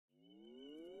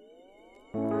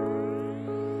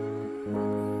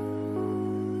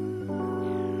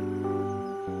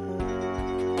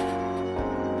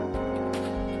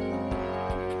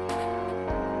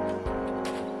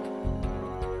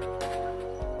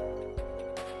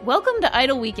Welcome to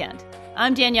Idle Weekend.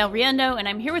 I'm Danielle Riendo, and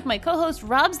I'm here with my co-host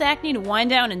Rob Zacny to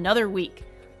wind down another week.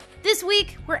 This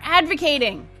week, we're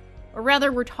advocating. Or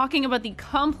rather, we're talking about the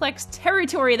complex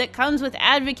territory that comes with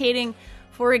advocating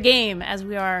for a game, as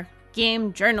we are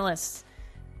game journalists.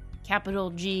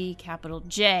 Capital G, capital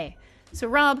J. So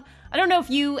Rob, I don't know if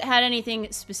you had anything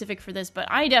specific for this,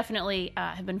 but I definitely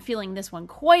have been feeling this one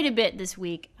quite a bit this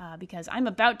week because I'm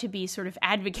about to be sort of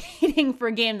advocating for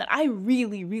a game that I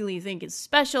really, really think is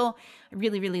special. I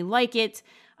really, really like it.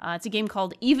 It's a game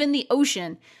called Even the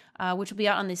Ocean, which will be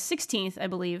out on the 16th, I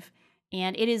believe.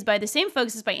 And it is by the same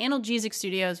folks as by Analgesic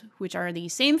Studios, which are the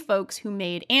same folks who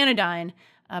made Anodyne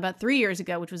about 3 years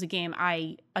ago, which was a game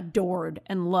I adored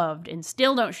and loved and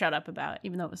still don't shut up about,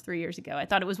 even though it was 3 years ago. I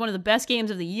thought it was one of the best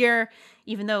games of the year,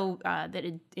 even though that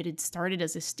it had started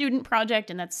as a student project,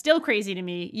 and that's still crazy to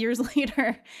me years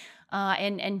later.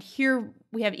 And here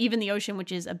we have Even the Ocean,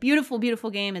 which is a beautiful, beautiful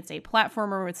game. It's a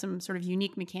platformer with some sort of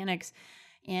unique mechanics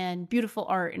and beautiful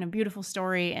art and a beautiful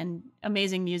story and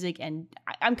amazing music. And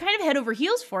I'm kind of head over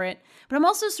heels for it, but I'm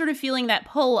also sort of feeling that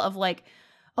pull of like,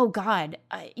 oh God,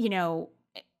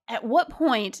 at what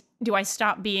point do I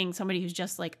stop being somebody who's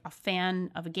just like a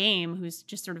fan of a game, who's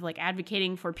just sort of like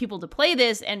advocating for people to play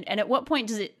this? And at what point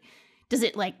does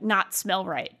it like not smell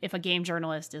right if a game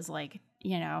journalist is like,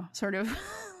 sort of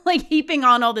like heaping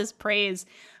on all this praise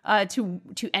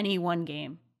to any one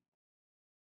game?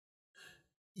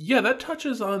 Yeah, that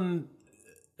touches on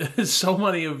so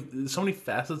many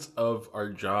facets of our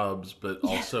jobs, but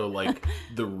also like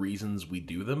the reasons we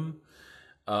do them.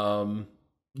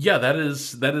 Yeah, that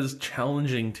is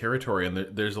challenging territory, and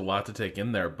there's a lot to take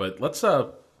in there. But let's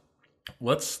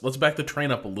back the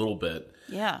train up a little bit.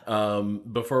 Yeah.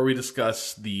 Before we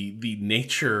discuss the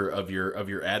nature of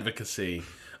your advocacy,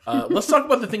 let's talk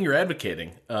about the thing you're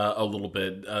advocating a little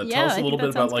bit. Tell us a little bit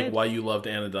about like why you loved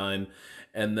Anodyne,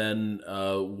 and then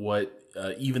what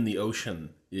Even the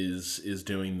Ocean is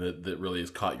doing that really has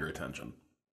caught your attention.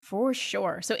 For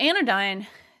sure. So Anodyne,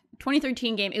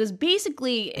 2013 game, it was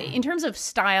basically, in terms of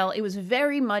style, it was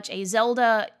very much a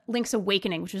Zelda Link's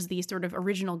Awakening, which was the sort of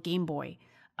original Game Boy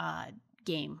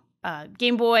game.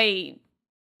 Game Boy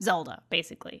Zelda,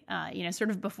 basically. Sort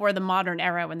of before the modern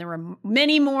era when there were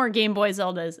many more Game Boy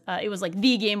Zeldas. It was like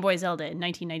the Game Boy Zelda in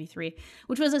 1993,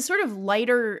 which was a sort of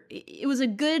lighter, it was a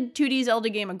good 2D Zelda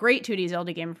game, a great 2D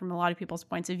Zelda game from a lot of people's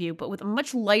points of view, but with a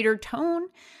much lighter tone.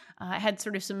 It had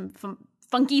sort of some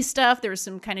funky stuff. There was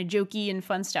some kind of jokey and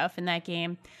fun stuff in that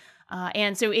game.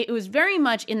 And so it was very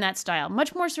much in that style,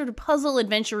 much more sort of puzzle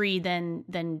adventure-y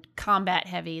than combat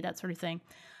heavy, that sort of thing.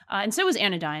 And so was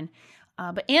Anodyne.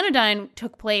 But Anodyne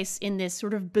took place in this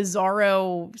sort of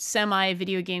bizarro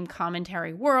semi-video game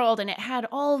commentary world, and it had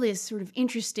all this sort of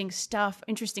interesting stuff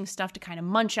to kind of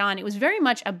munch on. It was very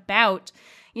much about,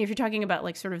 if you're talking about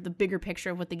like sort of the bigger picture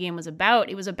of what the game was about,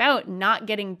 it was about not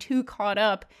getting too caught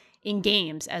up in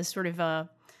games as sort of an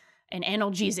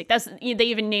analgesic. They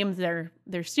even named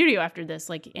their studio after this,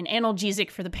 like an analgesic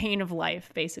for the pain of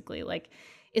life, basically. Like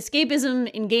escapism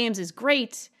in games is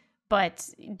great, but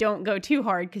don't go too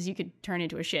hard because you could turn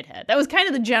into a shithead. That was kind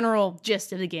of the general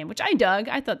gist of the game, which I dug.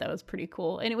 I thought that was pretty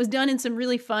cool. And it was done in some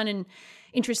really fun and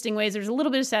interesting ways. There's a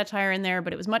little bit of satire in there,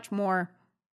 but it was a much more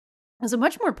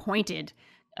pointed,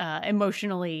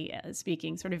 emotionally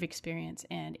speaking sort of experience.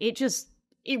 And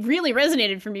it really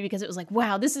resonated for me because it was like,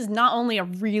 wow, this is not only a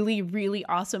really, really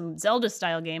awesome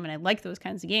Zelda-style game, and I like those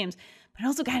kinds of games, but it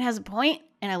also kind of has a point,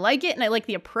 and I like it, and I like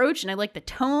the approach, and I like the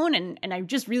tone, and I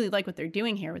just really like what they're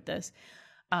doing here with this.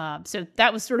 So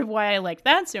that was sort of why I liked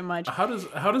that so much. How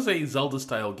does a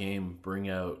Zelda-style game bring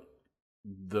out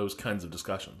those kinds of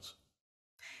discussions?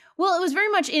 Well, it was very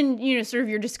much in, sort of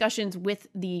your discussions with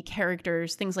the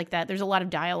characters, things like that. There's a lot of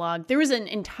dialogue. There was an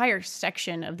entire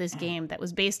section of this game that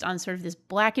was based on sort of this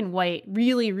black and white,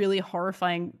 really, really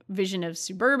horrifying vision of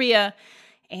suburbia.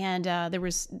 And there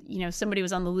was, somebody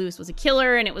was on the loose, was a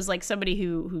killer, and it was like somebody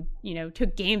who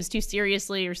took games too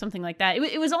seriously or something like that.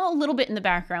 It was all a little bit in the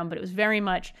background, but it was very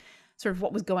much sort of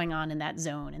what was going on in that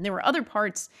zone. And there were other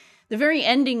parts. The very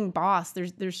ending boss,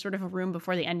 there's sort of a room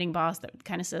before the ending boss that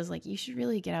kind of says like, you should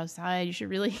really get outside. You should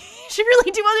really do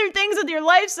other things with your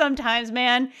life sometimes,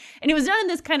 man. And it was done in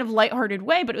this kind of lighthearted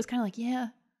way, but it was kind of like, yeah,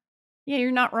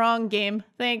 you're not wrong, game.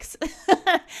 Thanks.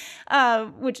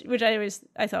 Which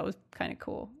I thought was kind of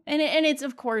cool. And it's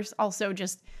of course also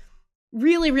just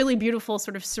really, really beautiful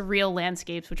sort of surreal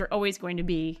landscapes, which are always going to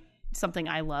be something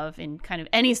I love in kind of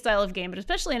any style of game, but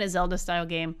especially in a Zelda style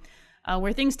game.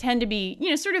 Where things tend to be,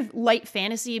 sort of light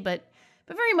fantasy, but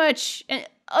very much,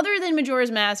 other than Majora's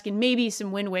Mask and maybe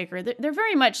some Wind Waker, they're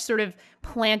very much sort of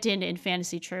planted in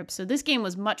fantasy tropes. So this game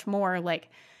was much more like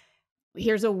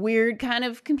here's a weird kind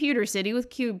of computer city with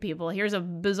cube people. Here's a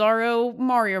bizarro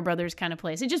Mario Brothers kind of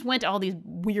place. It just went to all these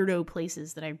weirdo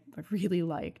places that I really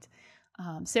liked.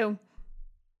 So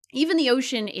even the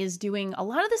ocean is doing a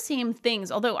lot of the same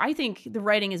things, although I think the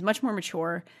writing is much more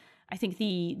mature. I think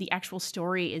the actual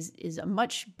story is a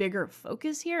much bigger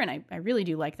focus here, and I really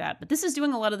do like that. But this is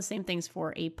doing a lot of the same things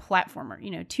for a platformer,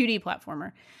 2D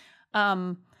platformer.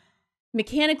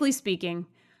 Mechanically speaking,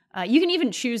 you can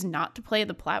even choose not to play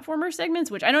the platformer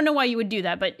segments, which I don't know why you would do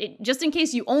that, but just in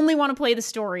case you only want to play the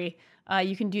story,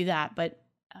 you can do that. But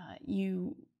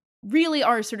you really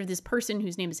are sort of this person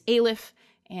whose name is Aleph,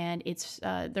 and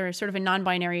they're sort of a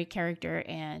non-binary character,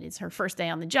 and it's her first day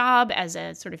on the job as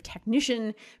a sort of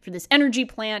technician for this energy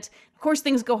plant. Of course,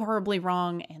 things go horribly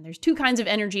wrong, and there's two kinds of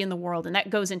energy in the world, and that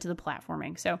goes into the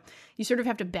platforming. So you sort of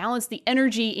have to balance the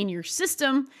energy in your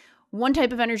system. One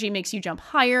type of energy makes you jump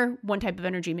higher. One type of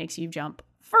energy makes you jump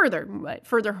further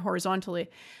horizontally.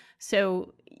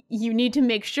 So you need to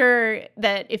make sure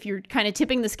that if you're kind of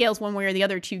tipping the scales one way or the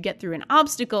other to get through an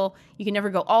obstacle, you can never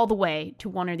go all the way to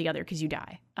one or the other because you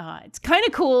die. It's kind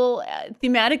of cool.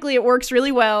 Thematically, it works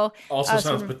really well. Also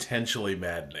sounds potentially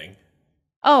maddening.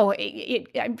 Oh,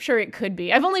 I'm sure it could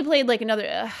be. I've only played like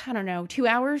another, 2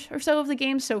 hours or so of the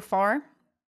game so far.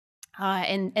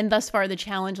 And thus far, the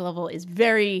challenge level is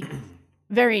very,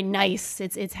 very nice.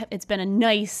 It's been a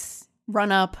nice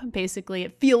run up. Basically,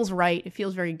 it feels right. It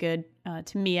feels very good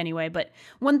to me, anyway. But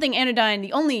one thing, Anodyne.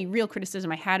 The only real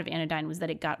criticism I had of Anodyne was that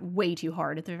it got way too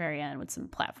hard at the very end with some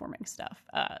platforming stuff.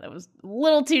 That was a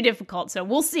little too difficult. So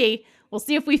we'll see. We'll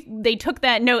see if they took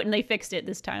that note and they fixed it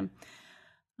this time.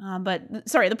 But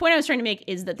sorry, the point I was trying to make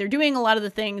is that they're doing a lot of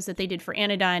the things that they did for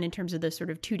Anodyne in terms of the sort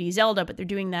of 2D Zelda, but they're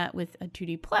doing that with a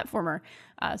 2D platformer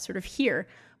sort of here.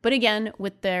 But again,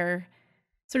 with their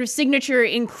sort of signature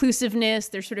inclusiveness,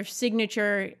 their sort of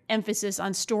signature emphasis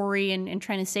on story and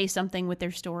trying to say something with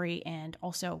their story. And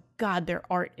also, God, their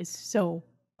art is so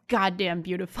goddamn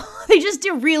beautiful. They just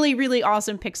do really, really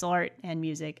awesome pixel art and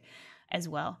music as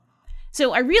well.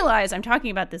 So I realize I'm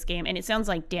talking about this game and it sounds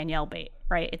like Danielle bait,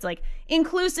 right? It's like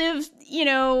inclusive,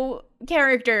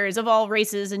 characters of all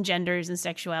races and genders and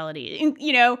sexuality.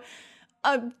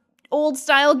 A old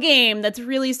style game that's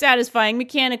really satisfying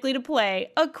mechanically to play.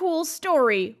 A cool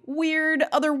story, weird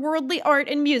otherworldly art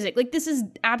and music. Like, this is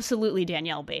absolutely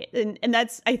Danielle bait. And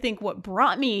that's, I think, what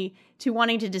brought me to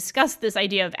wanting to discuss this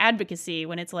idea of advocacy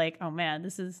when it's like, oh man,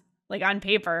 this is like on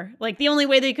paper, like the only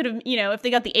way they could have, if they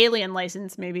got the Alien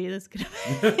license, maybe this could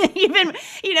have even,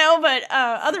 but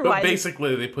otherwise. But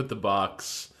basically they put the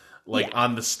box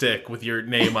on the stick with your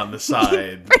name on the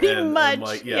side. Pretty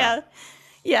much.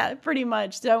 Yeah, pretty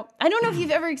much. So I don't know if you've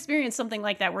ever experienced something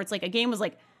like that where it's like a game was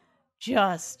like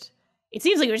it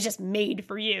seems like it was just made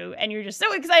for you and you're just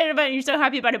so excited about it and you're so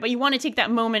happy about it, but you want to take that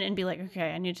moment and be like,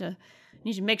 okay, I need to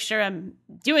make sure I'm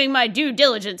doing my due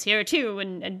diligence here too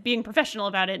and being professional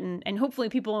about it. And hopefully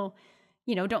people,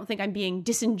 don't think I'm being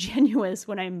disingenuous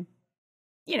when I'm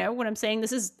saying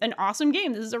this is an awesome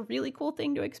game. This is a really cool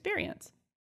thing to experience.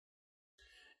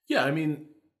 Yeah, I mean,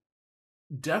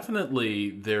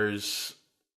 definitely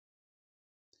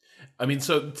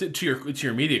so to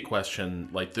your immediate question,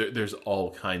 like there's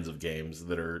all kinds of games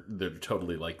that are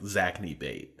totally like Zacny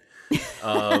bait.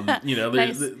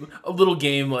 There's a little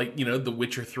game like, The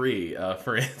Witcher 3,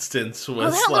 for instance,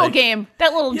 was that little game,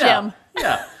 that little gem.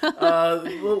 Yeah.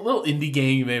 Little indie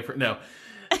game you may have, no.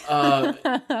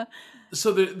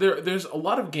 So there's a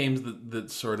lot of games that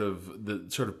sort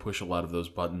of push a lot of those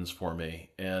buttons for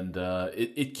me. And,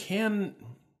 it can,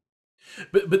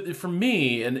 but for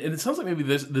me, and it sounds like maybe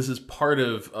this is part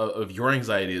of your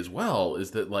anxiety as well,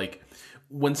 is that like,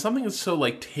 when something is so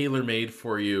like tailor-made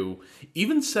for you,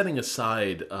 even setting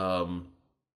aside,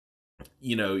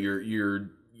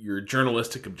 your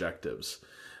journalistic objectives,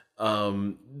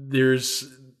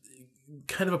 there's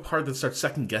kind of a part that starts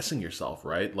second-guessing yourself,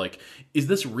 right? Like, is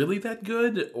this really that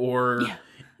good, or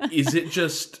is it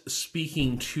just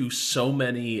speaking to so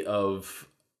many of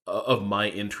my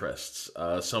interests,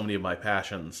 so many of my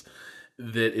passions,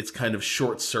 that it's kind of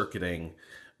short-circuiting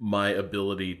my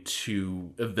ability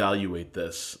to evaluate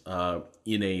this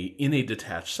in a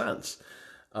detached sense,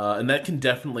 and that can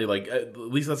definitely, like, at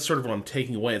least that's sort of what I'm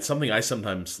taking away. It's something I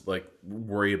sometimes like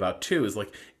worry about too. Is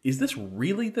like, is this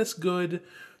really this good,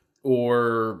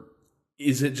 or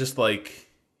is it just like,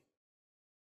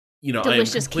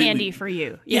 delicious candy for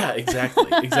you? Yeah, exactly.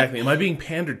 Am I being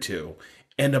pandered to,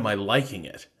 and am I liking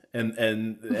it?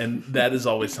 And that is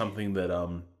always something that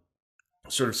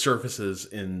sort of surfaces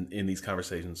in these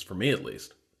conversations, for me at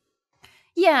least.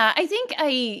 Yeah, I think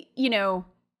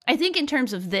I think in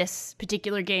terms of this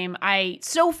particular game,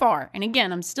 so far, and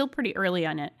again, I'm still pretty early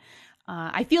on it,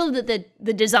 I feel that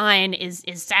the design is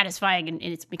satisfying and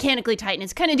it's mechanically tight and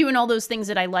it's kind of doing all those things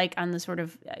that I like on the sort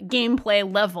of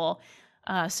gameplay level.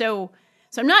 So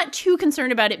I'm not too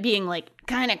concerned about it being like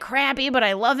kind of crappy, but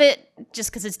I love it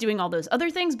just because it's doing all those other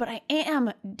things. But I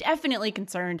am definitely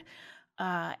concerned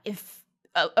if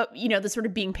the sort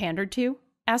of being pandered to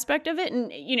aspect of it,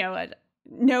 and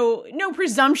no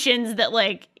presumptions that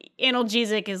like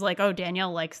analgesic is like, oh,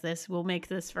 Danielle likes this, we'll make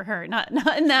this for her. Not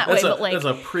in that way, but like that's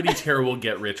a pretty terrible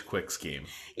get rich quick scheme.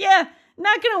 Yeah,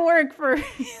 not gonna work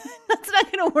that's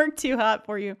not gonna work too hot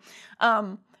for you.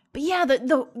 But yeah,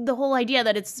 the whole idea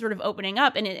that it's sort of opening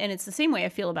up, and it's the same way I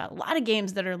feel about a lot of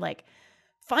games that are like,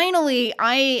 finally,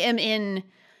 I am in.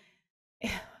 I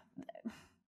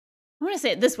want to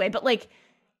say it this way, but like,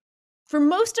 for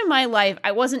most of my life,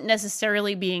 I wasn't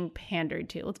necessarily being pandered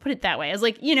to. Let's put it that way. I was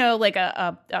like, like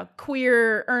a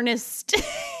queer, earnest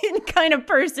kind of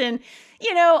person.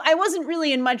 I wasn't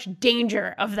really in much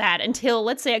danger of that until,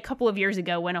 let's say, a couple of years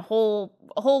ago when a whole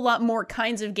lot more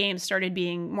kinds of games started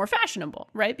being more fashionable,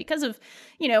 right? Because of,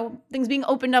 things being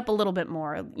opened up a little bit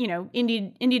more,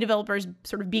 indie developers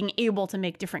sort of being able to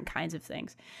make different kinds of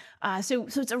things. So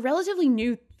it's a relatively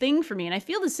new thing for me. And I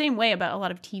feel the same way about a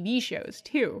lot of TV shows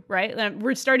too, right? And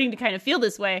we're starting to kind of feel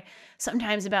this way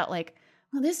sometimes about like,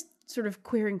 well, this sort of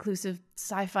queer inclusive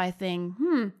sci-fi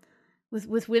thing,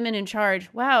 with women in charge.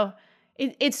 Wow.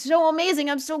 It's so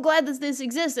amazing. I'm so glad that this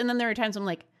exists. And then there are times I'm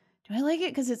like, do I like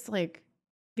it because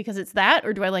it's that,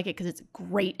 or do I like it because it's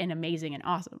great and amazing and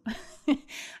awesome?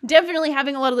 Definitely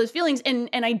having a lot of those feelings, and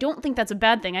I don't think that's a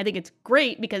bad thing. I think it's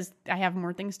great because I have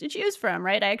more things to choose from,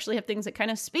 right? I actually have things that kind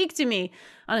of speak to me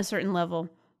on a certain level.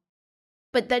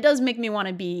 But that does make me want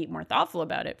to be more thoughtful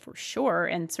about it for sure,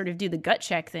 and sort of do the gut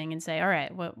check thing and say, all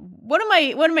right, what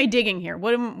am I digging here?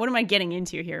 What am I getting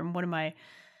into here? And what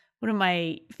am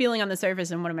I feeling on the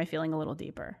surface, and what am I feeling a little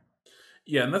deeper?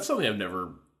 Yeah, and that's something I've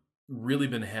never really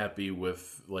been happy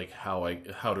with, like how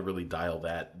to really dial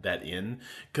that in,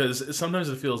 because sometimes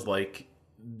it feels like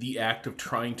the act of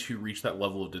trying to reach that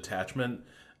level of detachment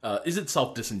is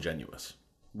itself disingenuous,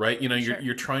 right?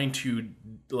 You're trying to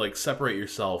like separate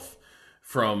yourself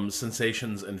from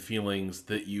sensations and feelings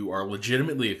that you are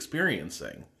legitimately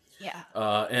experiencing. Yeah.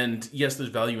 And yes, there's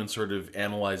value in sort of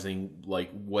analyzing like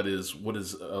what is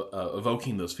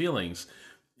evoking those feelings.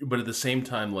 But at the same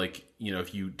time, like,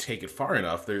 if you take it far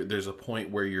enough, there's a point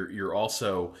where you're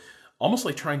also almost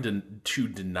like trying to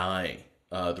deny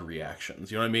the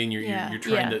reactions. You know what I mean? You're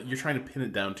trying to pin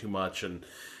it down too much, and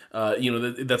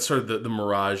that's sort of the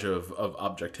mirage of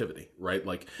objectivity, right?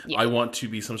 Like, I want to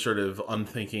be some sort of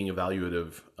unthinking,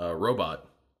 evaluative robot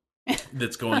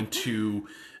that's going to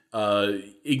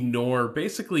ignore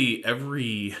basically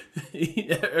every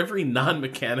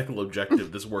non-mechanical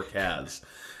objective this work has,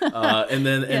 and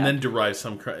then derive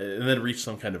and then reach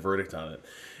some kind of verdict on it.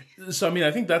 So I mean,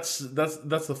 I think that's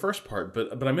the first part,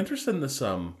 but I'm interested in this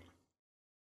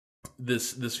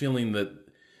feeling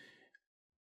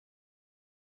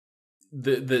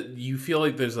that you feel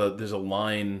like there's a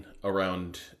line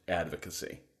around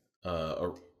advocacy,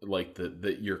 or like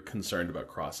that you're concerned about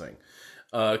crossing.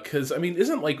 Because I mean,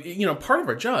 isn't like part of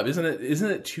our job, isn't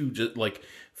it to just like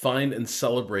find and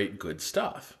celebrate good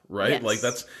stuff, right? Yes. Like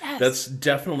that's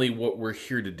definitely what we're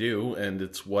here to do, and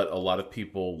it's what a lot of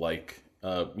people like.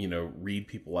 Read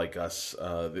people like us,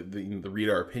 the read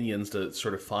our opinions to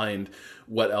sort of find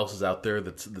what else is out there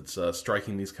that's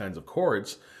striking these kinds of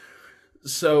chords.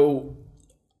 So,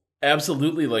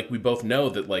 absolutely, like we both know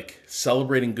that like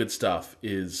celebrating good stuff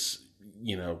is,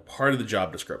 part of the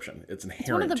job description. It's inherent.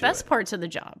 It's one of the best parts of the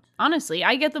job. Honestly,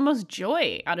 I get the most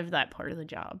joy out of that part of the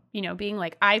job. Being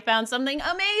like, I found something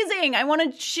amazing. I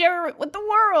want to share it with the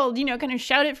world. Kind of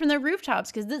shout it from the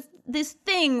rooftops because this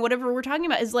thing, whatever we're talking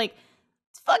about, is like,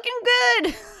 it's fucking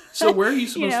good. So where are you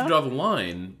supposed to draw the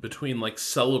line between like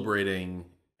celebrating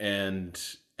and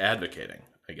advocating,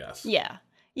 I guess? Yeah.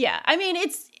 I mean,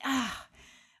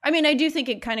 I do think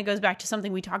it kind of goes back to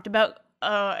something we talked about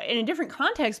in a different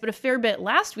context, but a fair bit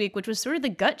last week, which was sort of the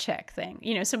gut check thing.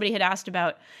 Somebody had asked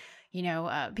about,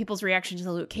 people's reactions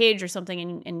to Luke Cage or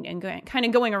something, and kind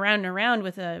of going around and around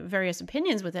with various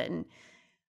opinions with it. And,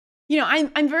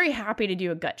 I'm very happy to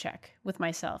do a gut check with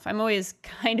myself. I'm always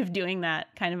kind of doing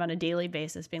that kind of on a daily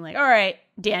basis, being like, all right,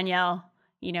 Danielle,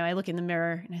 I look in the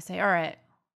mirror and I say, all right,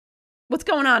 what's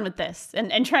going on with this?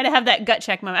 And try to have that gut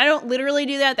check moment. I don't literally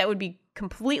do that. That would be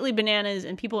completely bananas,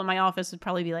 and people in my office would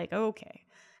probably be like, oh, okay,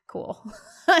 cool.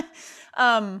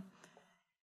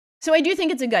 So I do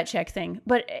think it's a gut check thing,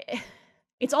 but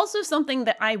it's also something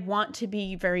that I want to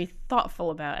be very thoughtful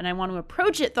about, and I want to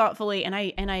approach it thoughtfully, and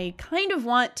I kind of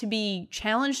want to be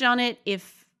challenged on it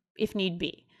if need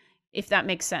be, if that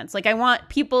makes sense. Like, I want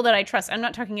people that I trust. I'm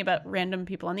not talking about random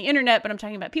people on the internet, but I'm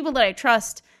talking about people that I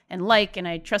trust and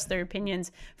I trust their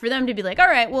opinions, for them to be like, all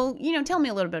right, well, tell me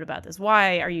a little bit about this.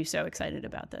 Why are you so excited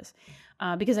about this?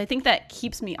 Because I think that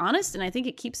keeps me honest, and I think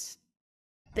it keeps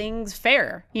things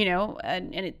fair,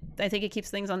 and I think it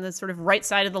keeps things on the sort of right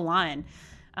side of the line.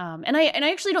 And I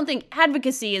actually don't think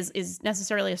advocacy is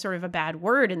necessarily a sort of a bad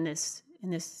word in this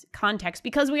context,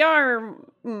 because we are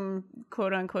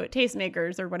quote unquote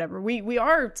tastemakers or whatever. We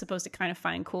are supposed to kind of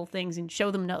find cool things and show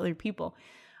them to other people.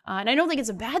 And I don't think it's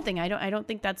a bad thing. I don't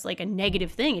think that's like a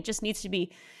negative thing. It just needs to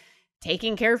be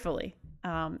taken carefully.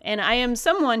 And I am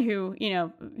someone who,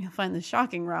 you'll find this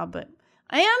shocking, Rob, but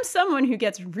I am someone who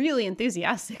gets really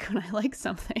enthusiastic when I like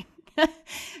something.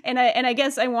 and I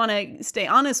guess I want to stay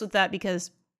honest with that,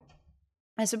 because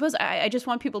I suppose I just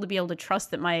want people to be able to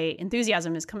trust that my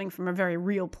enthusiasm is coming from a very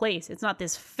real place. It's not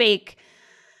this fake,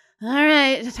 all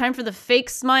right, time for the fake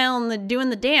smile and the doing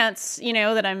the dance,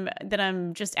 that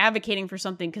I'm just advocating for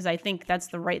something because I think that's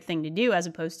the right thing to do, as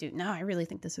opposed to, no, I really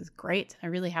think this is great. I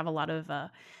really have a lot of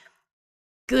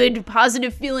good,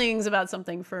 positive feelings about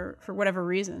something for whatever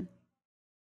reason.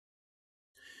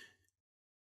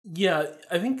 Yeah,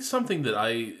 I think something that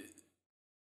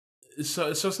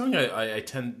something I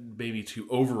tend maybe to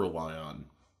over rely on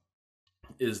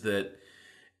is that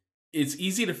it's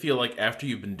easy to feel like after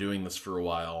you've been doing this for a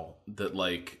while that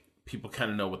like people kind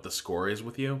of know what the score is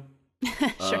with you.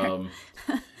 Sure.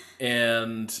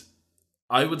 And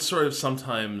I would sort of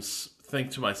sometimes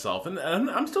think to myself, and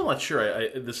I'm still not sure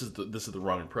this is the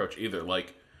wrong approach either.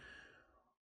 Like,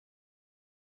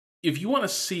 if you want to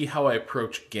see how I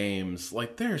approach games,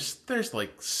 like there's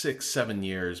like 6-7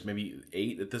 years, maybe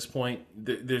 8 at this point.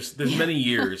 There's many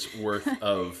years worth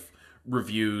of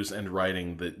reviews and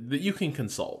writing that you can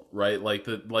consult, right?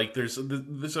 There's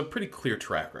a pretty clear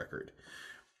track record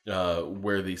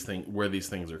where these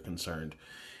things are concerned,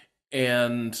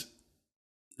 and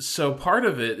so part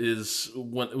of it is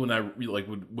when I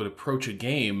would approach a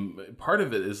game. Part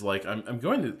of it is like I'm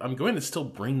going to still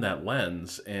bring that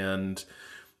lens. And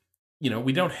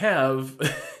we don't have,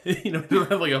 we don't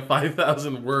have like a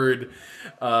 5,000 word,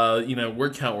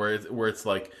 word count where it's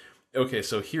like, okay,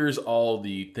 so here's all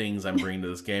the things I'm bringing to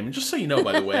this game. And just so you know,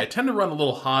 by the way, I tend to run a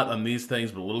little hot on these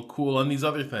things, but a little cool on these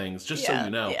other things, just so you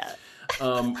know. Yeah.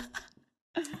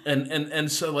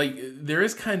 And so like, there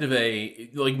is kind of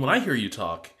like when I hear you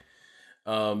talk,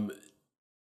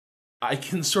 I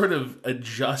can sort of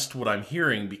adjust what I'm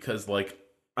hearing because like,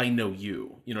 I know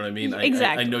you know what I mean?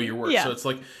 Exactly. I know your work. Yeah. So it's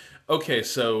like, okay,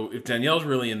 so if Danielle's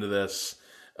really into this,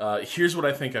 here's what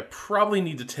I think I probably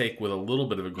need to take with a little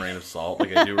bit of a grain of salt,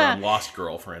 like I do around Lost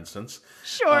Girl, for instance.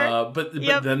 Sure. But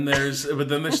then there's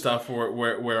stuff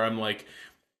where I'm like,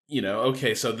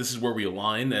 okay, so this is where we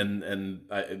align, and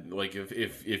I, like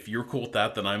if you're cool with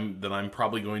that, then I'm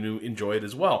probably going to enjoy it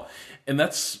as well, and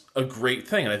that's a great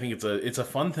thing. And I think it's a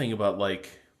fun thing about like.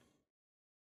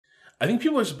 I think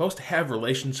people are supposed to have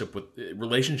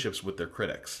relationships with their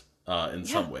critics. In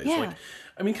some ways. Yeah. Like,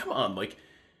 I mean, come on, like,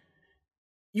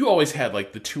 you always had,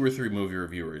 like, the 2 or 3 movie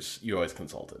reviewers you always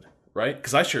consulted, right?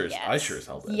 Because I sure as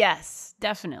hell did. Yes,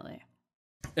 definitely.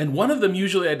 And one of them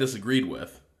usually I disagreed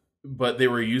with, but they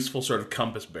were a useful sort of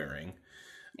compass bearing.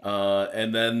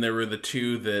 And then there were the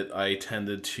 2 that I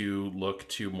tended to look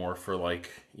to more for, like,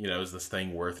 is this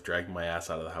thing worth dragging my ass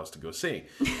out of the house to go see?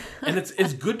 And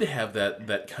it's good to have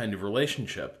that kind of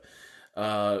relationship.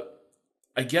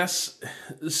 I guess,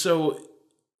 so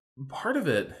part of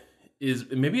it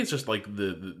is, maybe it's just like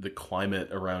the climate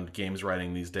around games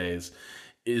writing these days,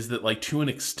 is that like to an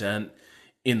extent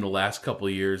in the last couple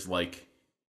of years, like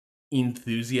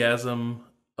enthusiasm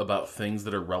about things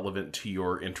that are relevant to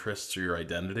your interests or your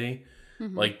identity,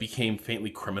 like became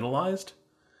faintly criminalized.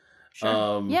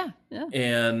 Sure. Yeah.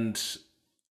 And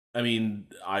I mean,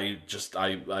 I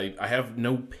have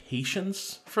no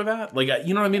patience for that. Like,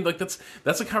 you know what I mean? Like, that's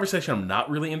a conversation I'm not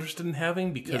really interested in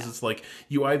having, because it's like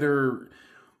you either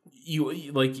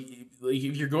like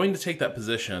if you're going to take that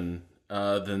position,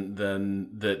 then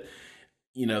that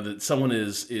that someone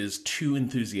is too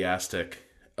enthusiastic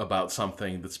about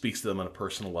something that speaks to them on a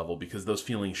personal level, because those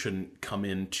feelings shouldn't come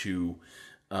into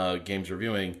games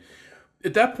reviewing.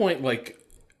 At that point, like,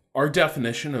 our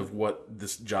definition of what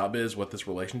this job is, what this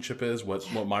relationship is,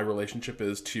 what my relationship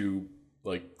is to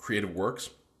like creative works,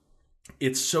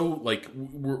 it's so like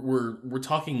we're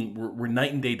talking, we're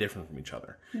night and day different from each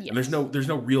other. Yes. And there's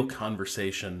no real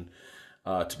conversation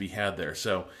to be had there.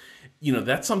 So,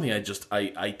 that's something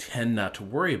I tend not to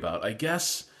worry about. I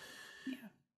guess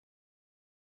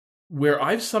where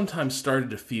I've sometimes started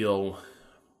to feel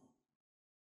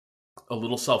a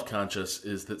little self-conscious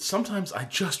is that sometimes I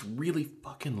just really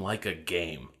fucking like a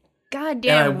game.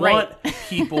 Goddamn and I right. want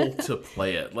people to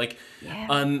play it. Like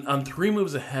on 3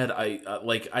 Moves Ahead,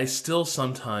 I still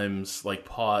sometimes like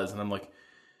pause and I'm like,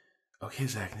 okay,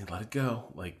 Zachney, let it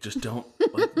go. Like, just don't.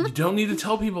 Like, you don't need to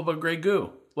tell people about Grey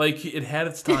Goo. Like, it had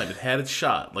its time. It had its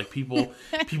shot. Like, people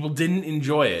didn't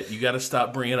enjoy it. You got to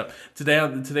stop bringing it up.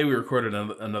 Today we recorded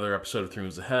another episode of 3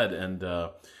 Moves Ahead, and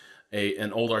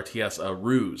an old RTS,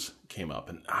 Ruse, came up,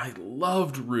 and I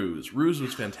loved Ruse. Ruse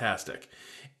was fantastic,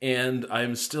 and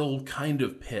I'm still kind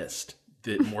of pissed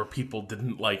that more people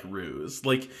didn't like Ruse.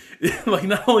 Like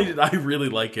not only did I really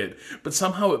like it, but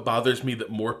somehow it bothers me that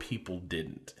more people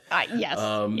didn't.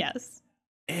 Yes.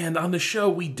 And on the show,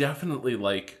 we definitely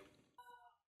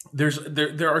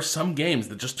there are some games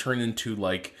that just turn into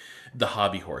like the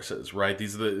hobby horses, right?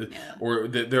 These are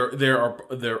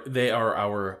they are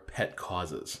our pet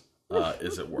causes,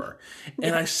 as it were.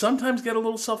 And I sometimes get a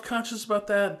little self-conscious about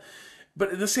that.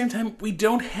 But at the same time, we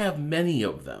don't have many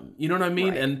of them. You know what I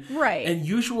mean? Right. And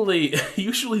usually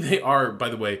they are, by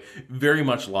the way, very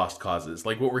much lost causes.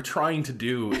 Like, what we're trying to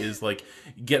do is like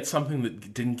get something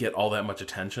that didn't get all that much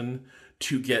attention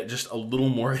to get just a little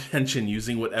more attention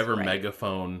using whatever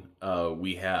megaphone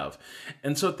we have.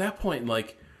 And so at that point,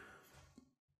 like,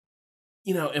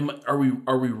 are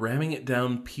we ramming it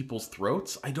down people's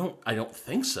throats? I don't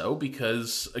think so,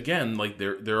 because again, like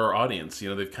they're our audience.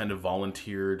 They've kind of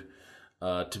volunteered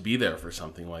to be there for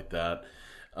something like that.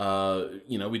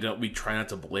 We try not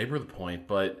to belabor the point,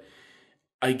 but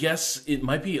I guess it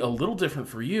might be a little different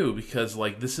for you because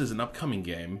like this is an upcoming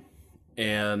game,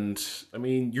 and I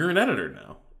mean you're an editor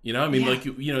now.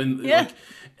 Like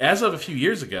as of a few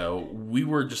years ago, we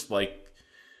were just like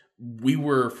we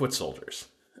were foot soldiers.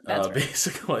 That's right.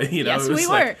 Basically, yes, it was we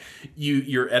like were.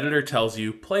 Your editor tells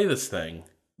you play this thing,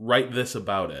 write this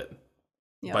about it.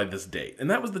 Yep. By this date, and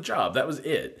that was the job. That was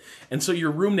it. And so your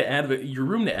room to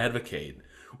advocate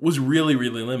was really,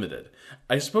 really limited.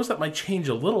 I suppose that might change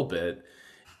a little bit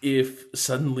if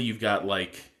suddenly you've got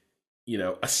like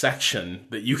a section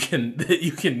that you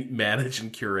can manage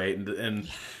and curate and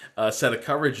set a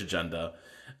coverage agenda.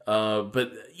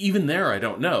 But even there, I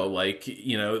don't know. Like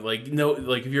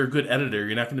if you're a good editor,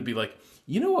 you're not going to be like,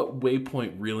 what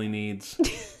Waypoint really needs?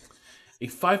 A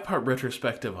 5-part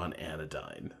retrospective on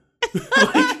Anodyne.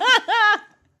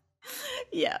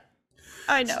 Yeah,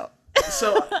 I know.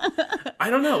 So I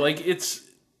don't know. Like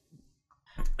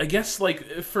I guess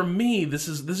like for me, this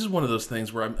is one of those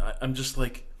things where I'm just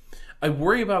like I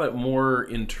worry about it more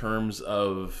in terms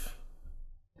of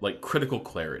like critical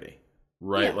clarity,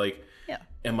 right? Yeah. Like,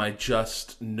 am I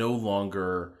just no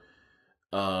longer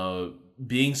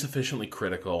being sufficiently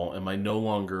critical? Am I no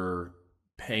longer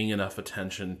paying enough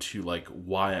attention to like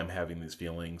why I'm having these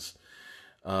feelings?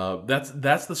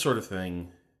 That's the sort of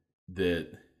thing that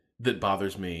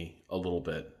bothers me a little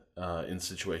bit in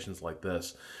situations like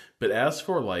this. But as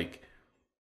for like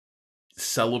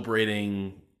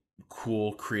celebrating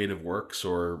cool creative works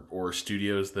or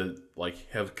studios that like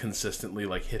have consistently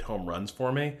like hit home runs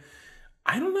for me,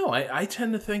 I don't know. I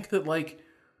tend to think that like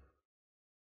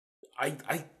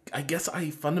I guess I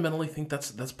fundamentally think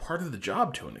that's part of the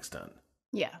job to an extent.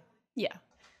 Yeah.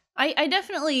 I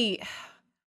definitely.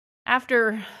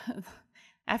 After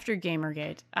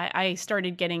Gamergate, I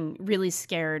started getting really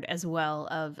scared as well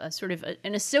of a sort of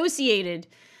an associated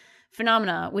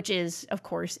phenomena, which is, of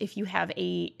course, if you have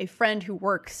a friend who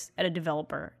works at a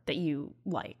developer that you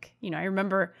like. I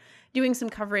remember doing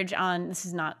some coverage on, this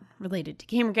is not related to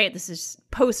Gamergate, this is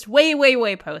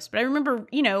way post, but I remember,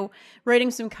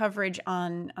 writing some coverage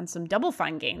on some Double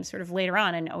Fine games sort of later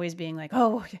on and always being like,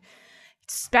 oh,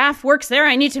 Spaff works there.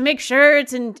 I need to make sure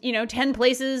it's in, 10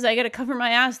 places. I got to cover my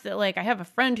ass that like I have a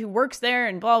friend who works there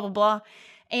and blah, blah, blah.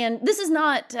 And this is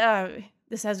not,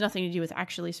 this has nothing to do with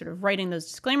actually sort of writing those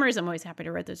disclaimers. I'm always happy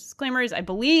to write those disclaimers. I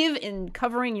believe in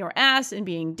covering your ass and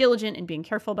being diligent and being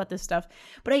careful about this stuff.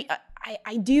 But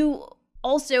I do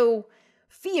also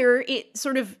fear it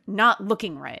sort of not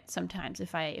looking right sometimes.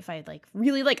 If I like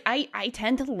really like, I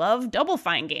tend to love Double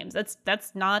Fine games.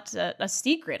 That's not a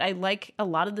secret. I like a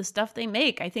lot of the stuff they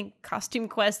make. I think Costume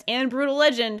Quest and Brutal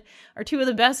Legend are two of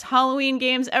the best Halloween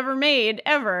games ever made,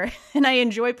 ever. And I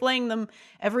enjoy playing them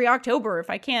every October if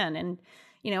I can. And,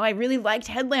 I really liked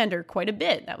Headlander quite a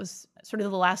bit. That was sort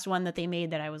of the last one that they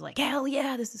made that I was like, hell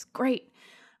yeah, this is great.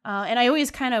 And I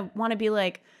always kind of want to be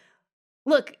like,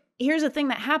 look, here's the thing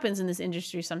that happens in this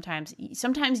industry sometimes.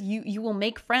 Sometimes you will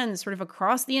make friends sort of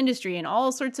across the industry in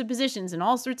all sorts of positions in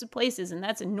all sorts of places, and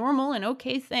that's a normal and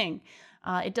okay thing.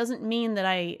 It doesn't mean that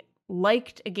I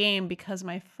liked a game because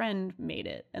my friend made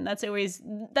it. And that's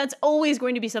always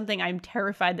going to be something I'm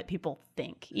terrified that people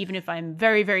think, even if I'm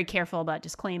very, very careful about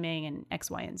disclaiming and X,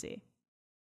 Y, and Z.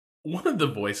 One of the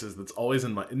voices that's always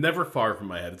never far from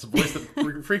my head, it's a voice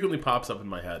that frequently pops up in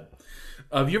my head.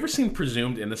 Have you ever seen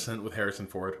Presumed Innocent with Harrison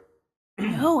Ford?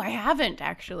 No, I haven't,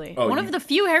 actually. One of the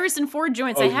few Harrison Ford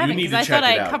joints I haven't, because I thought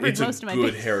I covered most of my... It's a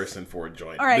good Harrison Ford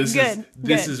joint. All right,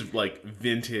 This is like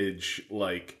vintage,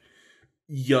 like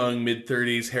young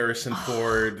mid-30s Harrison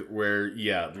Ford, where,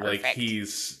 like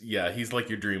he's like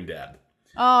your dream dad.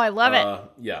 Oh, I love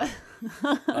it. Yeah.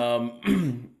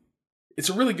 It's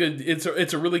a really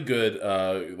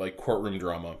good like courtroom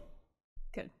drama.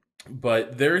 Good.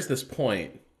 But there's this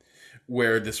point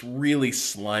where this really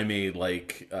slimy,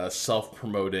 like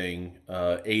self-promoting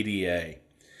ADA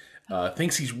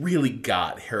thinks he's really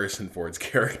got Harrison Ford's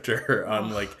character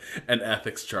on like an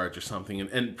ethics charge or something,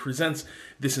 and presents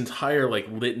this entire like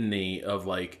litany of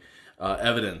like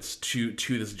evidence to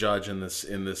this judge in this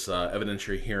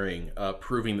evidentiary hearing,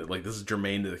 proving that like this is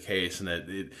germane to the case, and that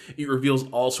it reveals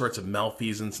all sorts of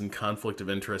malfeasance and conflict of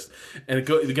interest, and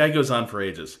the guy goes on for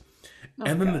ages,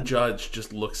 and then the judge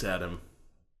just looks at him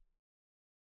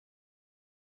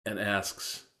and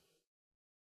asks,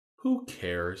 "Who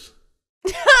cares?"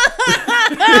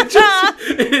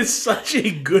 It is such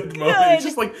a good moment. It's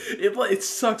just like it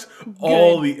sucks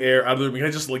all the air out of the room.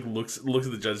 I just like looks at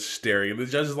the judge staring, and the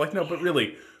judge is like, "No, but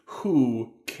really,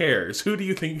 who cares? Who do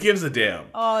you think gives a damn?"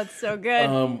 Oh, it's so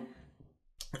good.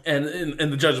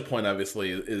 And the judge's point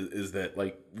obviously is that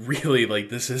like really like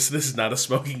this is not a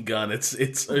smoking gun. It's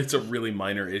a really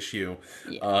minor issue,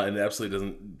 and it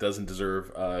absolutely doesn't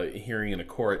deserve hearing in a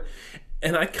court.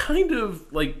 And I kind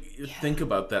of like think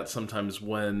about that sometimes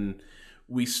when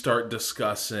we start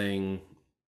discussing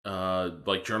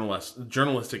like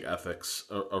journalistic ethics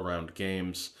around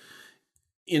games,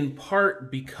 in part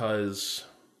because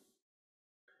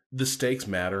the stakes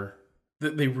matter.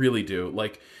 They really do.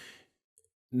 Like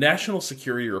national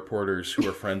security reporters who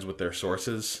are friends with their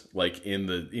sources, like in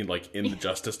the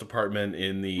Justice Department,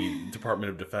 in the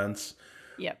Department of Defense.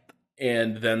 Yep.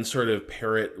 And then sort of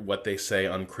parrot what they say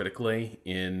uncritically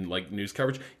in like news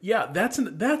coverage. Yeah, that's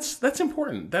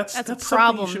important. That's a problem,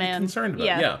 something you should man. be concerned about.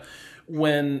 Yeah.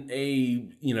 When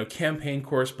a campaign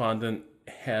correspondent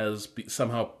has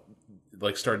somehow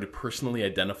like started to personally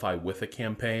identify with a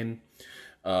campaign,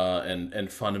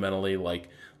 and fundamentally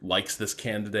likes this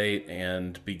candidate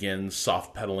and begins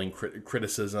soft pedaling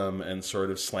criticism and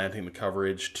sort of slanting the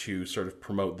coverage to sort of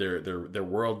promote their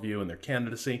worldview and their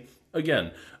candidacy.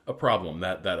 Again, a problem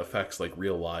that affects like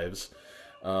real lives.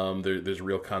 There's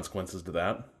real consequences to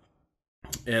that.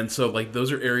 And so like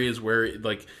those are areas where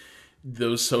like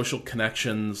those social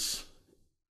connections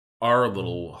are a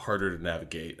little harder to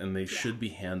navigate, and they should be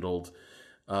handled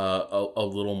a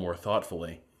little more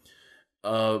thoughtfully.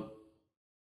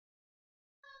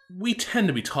 We tend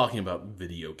to be talking about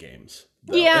video games,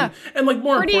 though. And like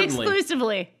more pretty importantly,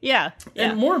 exclusively,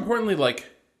 and more importantly, like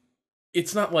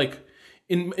it's not like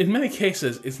in many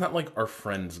cases, it's not like our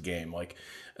friend's game. Like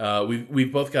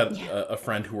we've both got a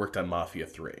friend who worked on Mafia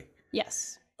 3.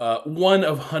 Yes, one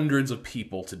of hundreds of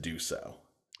people to do so.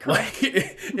 Correct. Like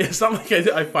it's not like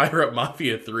I fire up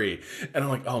Mafia 3 and I'm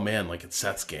like, oh man, like it's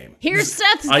Seth's game. Here's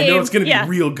Seth's game. I know it's going to be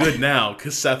real good now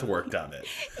because Seth worked on it.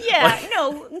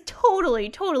 No,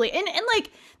 totally. And like,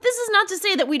 this is not to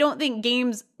say that we don't think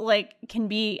games like can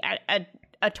be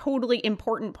a totally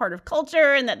important part of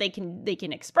culture and that they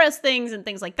can express things and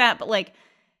things like that. But like,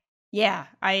 yeah,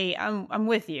 I'm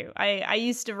with you. I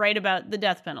used to write about the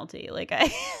death penalty. Like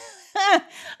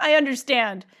I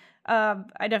understand.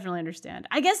 I definitely understand.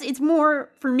 I guess it's more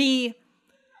for me.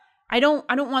 I don't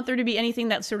want there to be anything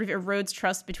that sort of erodes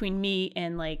trust between me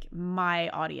and like my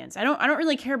audience. I don't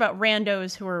really care about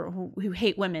randos who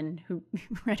hate women who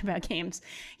write about games.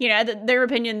 Their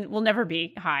opinion will never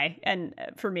be high, and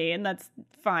for me, and that's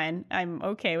fine. I'm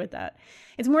okay with that.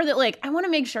 It's more that like I want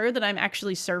to make sure that I'm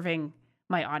actually serving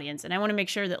my audience, and I want to make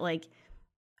sure that like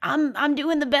I'm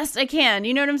doing the best I can.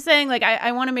 You know what I'm saying? Like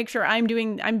I want to make sure I'm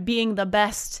being the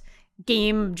best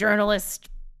game journalist,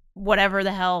 whatever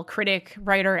the hell, critic,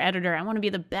 writer, editor. I want to be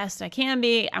the best I can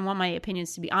be. I want my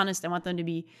opinions to be honest. I want them to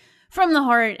be from the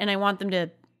heart, and I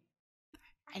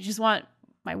just want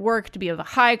my work to be of a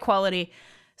high quality.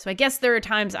 So I guess there are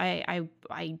times I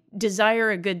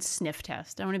desire a good sniff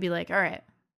test. I want to be like, all right,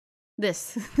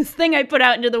 this thing I put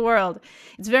out into the world,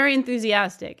 it's very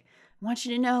enthusiastic. I want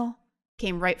you to know,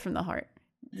 came right from the heart.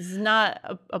 This is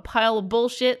not a pile of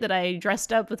bullshit that I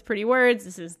dressed up with pretty words.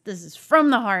 This is from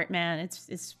the heart, man.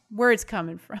 It's where it's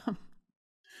coming from.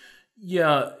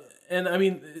 Yeah, and I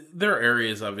mean, there are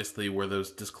areas, obviously, where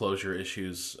those disclosure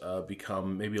issues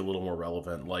become maybe a little more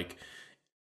relevant. Like,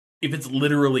 if it's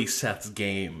literally Seth's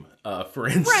game, for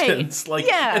instance. Right.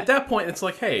 Like, at that point, it's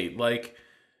like, hey, like,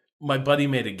 my buddy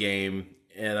made a game,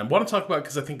 and I want to talk about it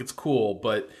because I think it's cool,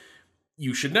 but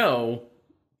you should know,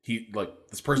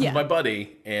 this person's my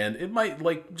buddy, and it might,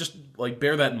 like, just, like,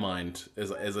 bear that in mind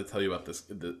as I tell you about this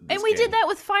and we did that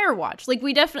with Firewatch. Like,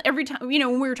 we definitely, every time,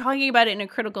 when we were talking about it in a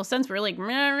critical sense, we were like,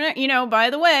 by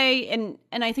the way, and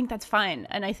I think that's fine.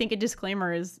 And I think a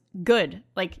disclaimer is good.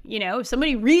 Like, if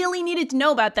somebody really needed to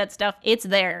know about that stuff, it's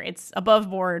there. It's above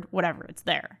board, whatever. It's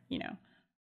there,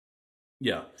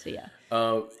 Yeah. So, yeah.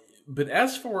 But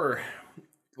as for...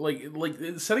 Like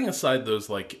setting aside those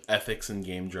like ethics and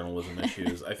game journalism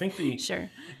issues, I think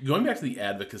going back to the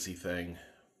advocacy thing,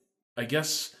 I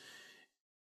guess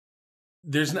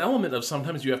there's an element of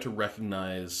sometimes you have to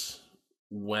recognize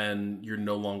when you're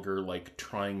no longer like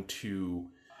trying to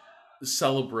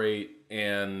celebrate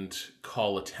and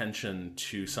call attention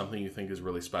to something you think is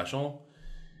really special,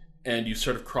 and you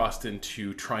sort of crossed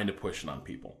into trying to push it on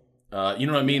people. You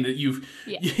know what I mean? That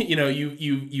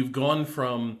you've gone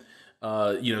from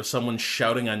someone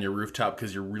shouting on your rooftop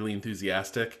because you're really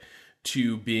enthusiastic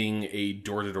to being a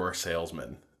door-to-door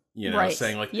salesman, right.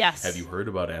 Saying like, yes. Have you heard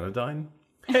about Anodyne?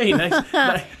 Hey,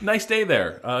 nice day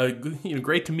there.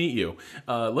 Great to meet you.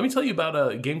 Let me tell you about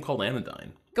a game called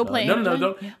Anodyne. Go play Anodyne.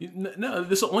 No, don't. No,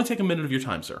 this will only take a minute of your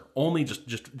time, sir. Only just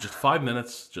 5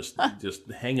 minutes. Just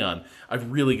hang on. I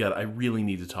really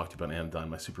need to talk to you about Anodyne.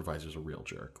 My supervisor's a real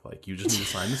jerk. Like, you just need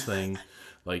to sign this thing.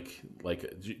 Like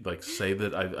say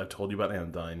that I've told you about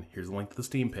Anodyne. Here's the link to the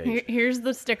Steam page. Here's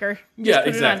the sticker. Just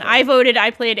exactly. I voted. I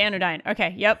played Anodyne.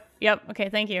 Okay. Yep. Okay.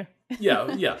 Thank you.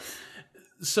 Yeah.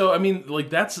 So I mean, like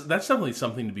that's definitely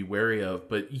something to be wary of.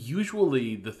 But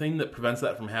usually, the thing that prevents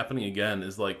that from happening again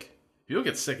is like people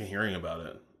get sick of hearing about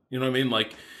it. You know what I mean?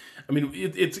 Like,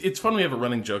 it's fun. We have a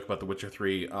running joke about The Witcher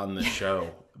 3 on this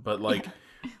show, but like,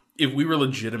 if we were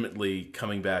legitimately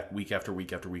coming back week after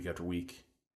week after week after week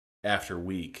after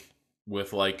week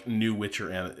with like new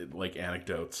Witcher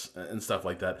anecdotes and stuff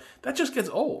like that, that just gets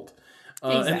old.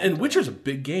 Exactly. And Witcher's a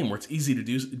big game where it's easy to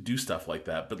do stuff like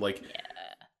that. But like,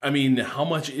 I mean, how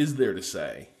much is there to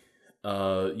say,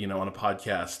 on a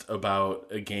podcast about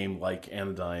a game like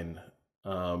Anodyne?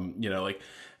 How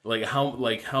many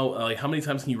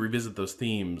times can you revisit those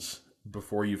themes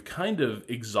before you've kind of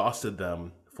exhausted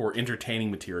them for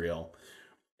entertaining material,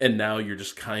 and now you're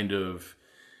just kind of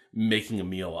making a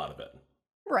meal out of it.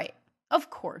 Right. Of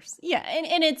course. Yeah.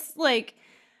 And it's like,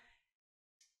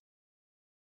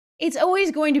 it's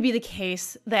always going to be the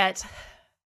case that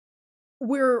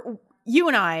you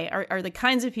and I are the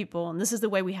kinds of people, and this is the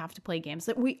way we have to play games,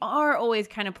 that we are always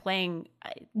kind of playing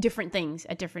different things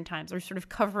at different times, or sort of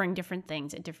covering different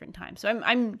things at different times. So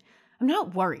I'm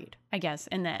not worried, I guess,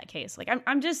 in that case. Like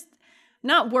I'm just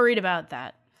not worried about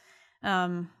that.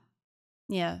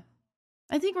 Yeah.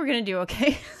 I think we're going to do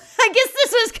okay. I guess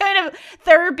this was kind of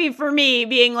therapy for me,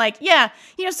 being like,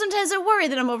 sometimes I worry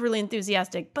that I'm overly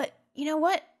enthusiastic, but you know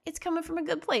what? It's coming from a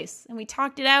good place. And we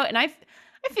talked it out, and I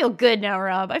feel good now,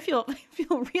 Rob. I feel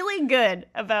really good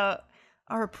about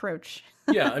our approach.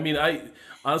 Yeah, I mean, I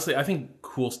think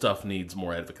cool stuff needs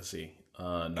more advocacy,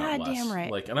 not less. Goddamn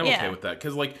right. Like, and I'm okay with that,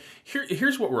 because like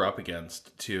here's what we're up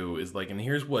against too, is like, and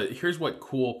here's what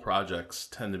cool projects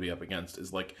tend to be up against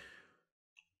is like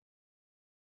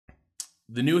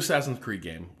the new Assassin's Creed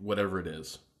game, whatever it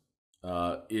is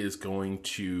going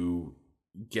to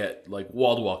get like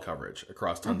wall-to-wall coverage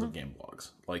across tons of game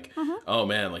blogs. Like, oh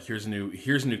man, like here's a new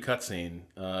cutscene.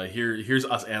 Here's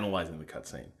us analyzing the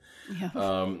cutscene.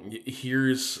 Yeah.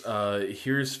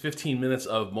 Here's 15 minutes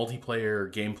of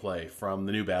multiplayer gameplay from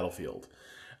the new Battlefield.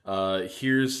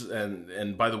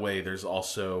 And by the way, there's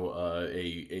also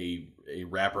a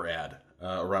wrapper ad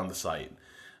around the site.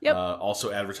 Yep.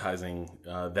 Also advertising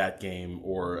that game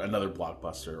or another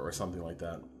blockbuster or something like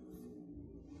that.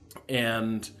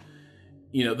 And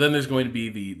then there's going to be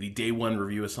the day one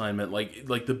review assignment, like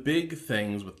the big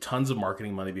things with tons of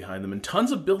marketing money behind them and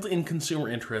tons of built-in consumer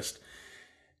interest.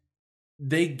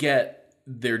 They get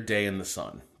their day in the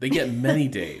sun. They get many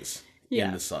days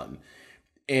in the sun.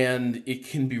 And it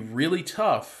can be really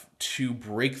tough to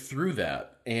break through that.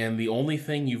 And the only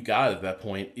thing you've got at that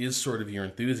point is sort of your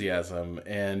enthusiasm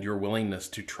and your willingness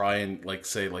to try and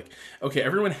say, okay,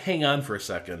 everyone hang on for a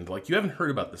second. Like, you haven't heard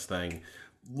about this thing.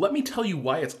 Let me tell you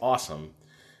why it's awesome.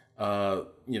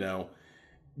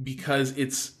 Because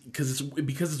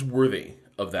it's worthy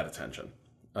of that attention.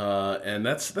 and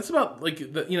that's about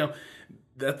like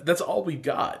that's all we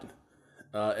got.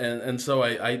 And so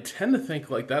I tend to think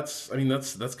like that's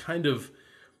kind of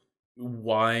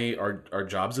why our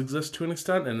jobs exist to an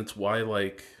extent, and it's why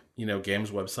like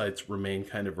games websites remain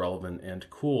kind of relevant and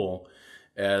cool,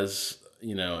 as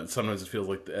sometimes it feels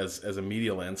like as a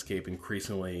media landscape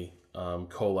increasingly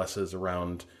coalesces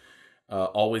around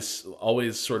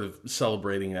always sort of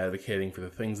celebrating and advocating for the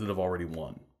things that have already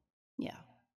won.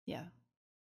 Yeah.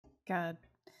 God,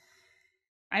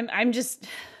 I'm just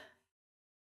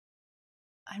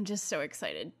so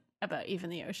excited about Even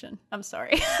the Ocean. I'm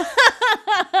sorry.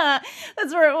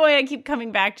 That's why I keep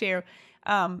coming back to.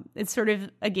 It's sort of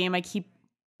a game I keep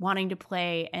wanting to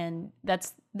play, and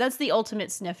that's the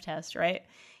ultimate sniff test, right?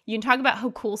 You can talk about how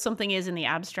cool something is in the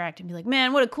abstract and be like,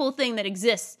 man, what a cool thing that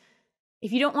exists.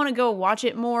 If you don't want to go watch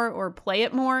it more or play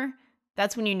it more,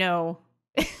 that's when you know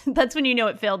that's when you know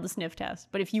it failed the sniff test.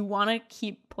 But if you want to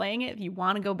keep playing it, if you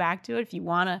want to go back to it, if you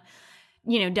want to,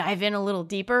 dive in a little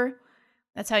deeper,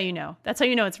 that's how you know. That's how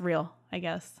you know it's real, I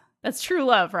guess. That's true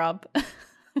love, Rob.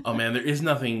 Oh man, there is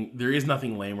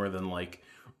nothing lamer than like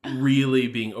really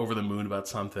being over the moon about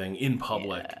something in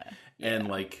public and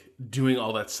like doing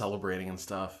all that celebrating and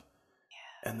stuff.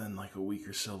 Yeah. And then like a week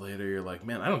or so later you're like,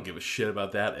 man, I don't give a shit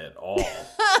about that at all.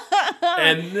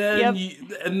 And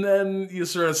then you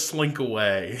sort of slink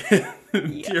away.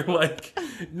 You're like,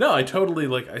 no, I totally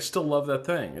I still love that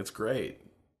thing. It's great.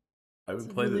 I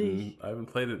haven't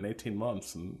played it in 18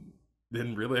 months and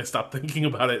didn't really. I stopped thinking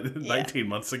about it 19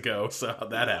 months ago, so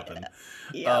that happened.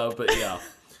 But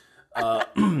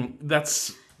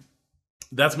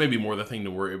that's maybe more the thing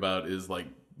to worry about, is like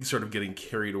sort of getting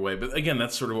carried away. But again,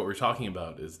 that's sort of what we're talking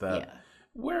about, is that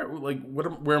where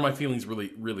are my feelings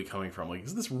really coming from? Like,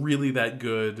 is this really that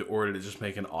good, or did it just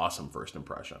make an awesome first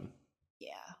impression? Yeah.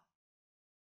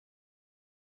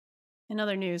 In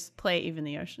other news, play Even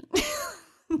the Ocean.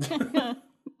 I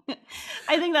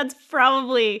think that's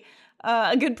probably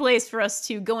a good place for us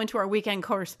to go into our weekend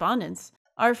correspondence.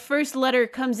 Our first letter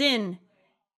comes in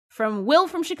from Will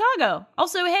from Chicago.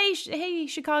 Also, hey,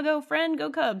 Chicago friend, go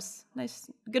Cubs. Nice,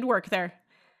 good work there.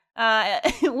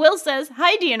 Will says,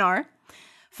 hi, DNR.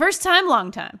 First time,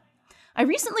 long time. I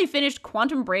recently finished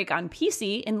Quantum Break on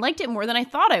PC and liked it more than I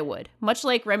thought I would, much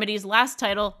like Remedy's last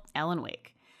title, Alan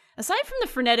Wake. Aside from the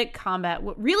frenetic combat,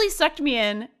 what really sucked me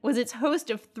in was its host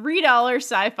of $3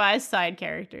 sci-fi side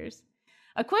characters.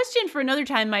 A question for another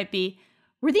time might be,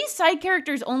 were these side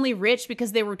characters only rich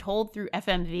because they were told through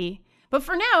FMV? But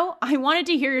for now, I wanted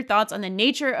to hear your thoughts on the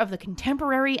nature of the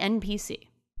contemporary NPC.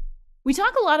 We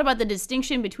talk a lot about the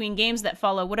distinction between games that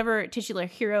follow whatever titular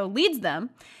hero leads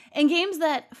them, and games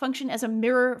that function as a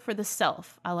mirror for the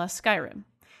self, a la Skyrim.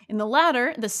 In the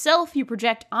latter, the self you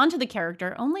project onto the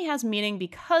character only has meaning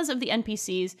because of the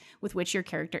NPCs with which your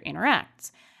character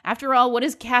interacts. After all, what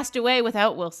is Castaway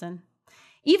without Wilson?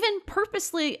 Even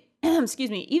purposefully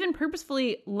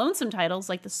lonesome titles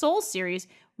like the Souls series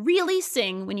really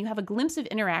sing when you have a glimpse of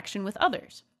interaction with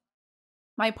others.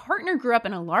 My partner grew up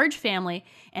in a large family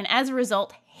and as a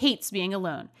result hates being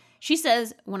alone. She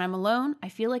says, when I'm alone, I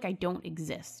feel like I don't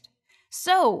exist.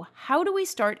 So, how do we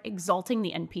start exalting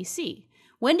the NPC?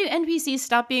 When do NPCs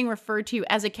stop being referred to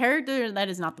as a character that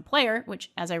is not the player,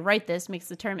 which, as I write this, makes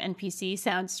the term NPC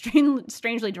sound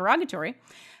strangely derogatory?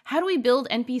 How do we build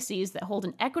NPCs that hold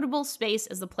an equitable space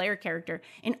as the player character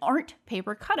and aren't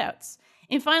paper cutouts?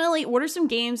 And finally, what are some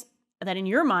games that, in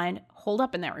your mind, hold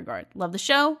up in that regard? Love the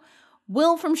show.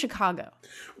 Will from Chicago.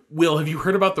 Will, have you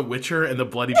heard about The Witcher and the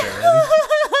Bloody Baron?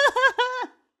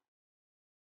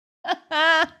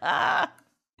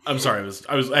 I'm sorry,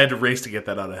 I had to race to get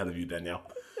that out ahead of you, Danielle.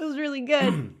 It was really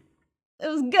good. It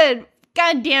was good.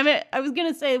 God damn it. I was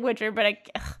going to say Witcher, but I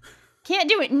can't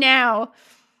do it now.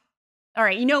 All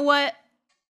right, you know what?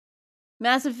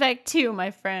 Mass Effect 2,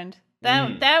 my friend.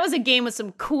 That was a game with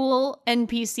some cool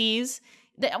NPCs.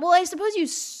 Well, I suppose you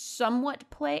somewhat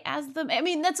play as them. I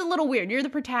mean, that's a little weird. You're the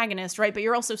protagonist, right? But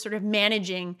you're also sort of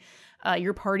managing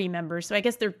your party members. So I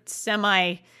guess they're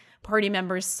semi-party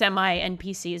members,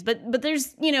 semi-NPCs. But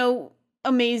there's,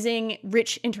 amazing,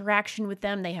 rich interaction with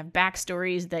them. They have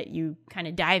backstories that you kind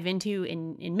of dive into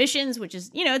in missions, which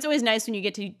is, it's always nice when you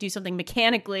get to do something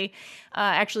mechanically,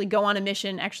 actually go on a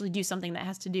mission, actually do something that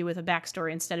has to do with a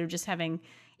backstory instead of just having,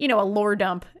 a lore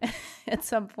dump at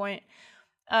some point.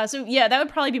 So yeah, that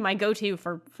would probably be my go-to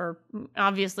for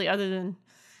obviously, other than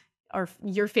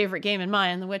your favorite game and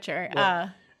mine, The Witcher.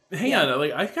 Well, hang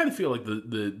on, I kind of feel like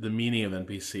the meaning of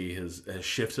NPC has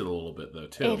shifted a little bit though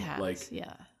too. It has,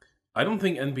 yeah. I don't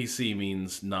think NPC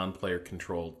means non-player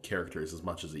controlled characters as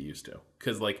much as it used to,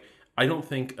 because I don't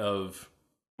think of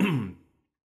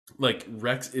like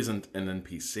Rex isn't an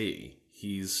NPC.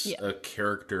 He's Yeah. a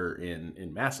character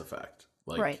in Mass Effect.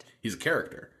 Like Right. he's a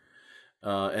character.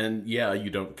 And yeah, you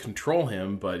don't control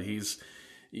him, but he's,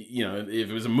 you know, if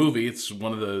it was a movie, it's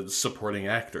one of the supporting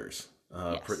actors,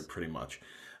 Yes. pretty much.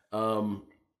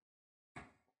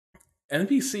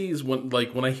 NPCs,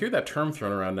 when I hear that term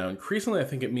thrown around now, increasingly I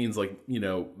think it means like, you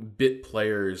know, bit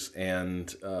players and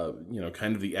you know,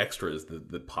 kind of the extras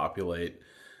that populate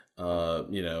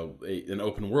you know, an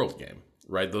open world game,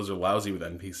 right? Those are lousy with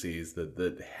NPCs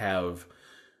that have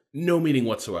no meaning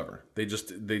whatsoever. They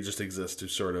just exist to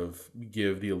sort of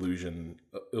give the illusion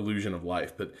of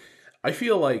life. But I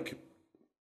feel like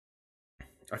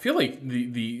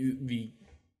the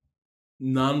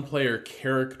non-player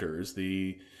characters,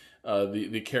 the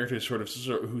characters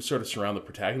who sort of surround the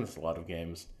protagonist in a lot of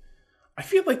games, I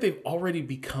feel like they've already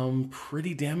become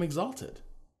pretty damn exalted.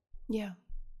 Yeah.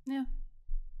 Yeah.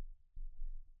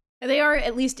 They are,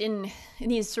 at least in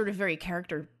these sort of very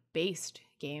character-based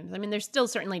games. I mean, there's still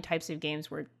certainly types of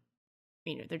games where,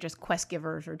 you know, they're just quest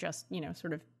givers or just, you know,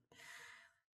 sort of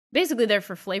basically there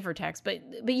for flavor text. But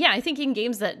yeah, I think in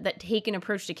games that take an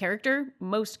approach to character,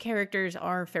 most characters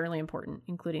are fairly important,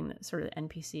 including the sort of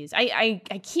NPCs. I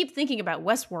keep thinking about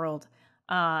Westworld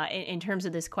in terms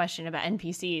of this question about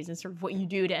NPCs and sort of what you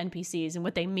do to NPCs and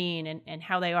what they mean and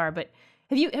how they are. But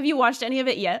have you watched any of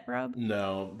it yet, Rob?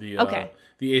 No, the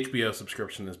HBO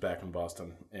subscription is back in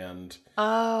Boston, and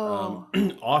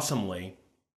awesomely,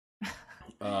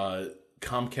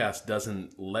 Comcast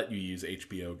doesn't let you use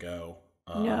HBO Go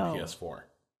on PS4.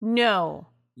 No,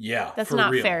 yeah, that's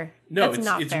not real. fair. No, that's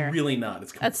not it's fair. really not.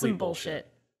 It's complete that's some bullshit.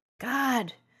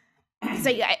 God.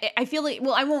 So I feel like,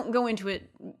 well, I won't go into it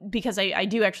because I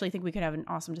do actually think we could have an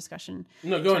awesome discussion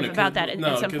about that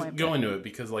at some point. Go into it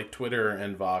because like Twitter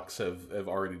and Vox have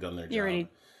already done their job.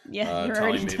 You're telling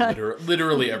already me done.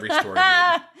 literally every story.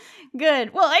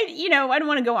 Good. Well, I don't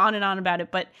want to go on and on about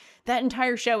it, but that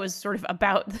entire show is sort of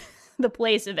about the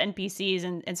place of NPCs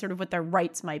and sort of what their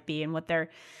rights might be and what their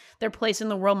place in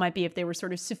the world might be if they were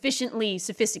sort of sufficiently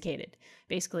sophisticated.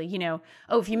 Basically, you know,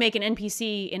 if you make an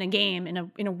NPC in a game,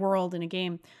 in a world, in a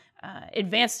game,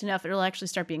 advanced enough, it'll actually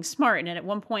start being smart. And at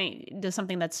one point, does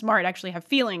something that's smart actually have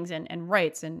feelings and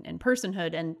rights and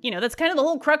personhood? And, you know, that's kind of the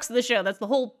whole crux of the show. That's the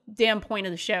whole damn point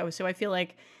of the show. So I feel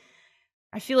like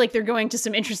they're going to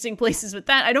some interesting places with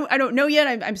that. I don't know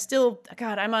yet. I'm still,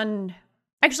 God, I'm on.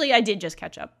 Actually, I did just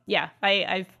catch up. Yeah,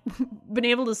 I've been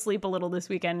able to sleep a little this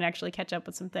weekend and actually catch up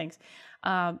with some things.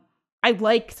 I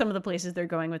like some of the places they're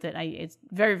going with it. It's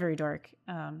very, very dark,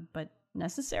 but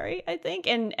necessary, I think.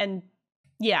 And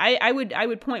yeah, I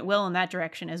would point Will in that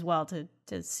direction as well to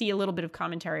see a little bit of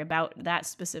commentary about that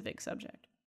specific subject.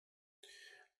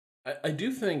 I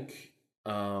do think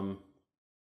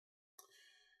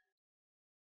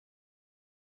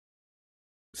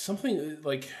something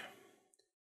like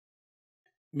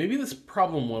maybe this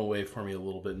problem went away for me a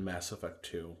little bit in Mass Effect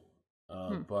 2,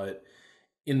 but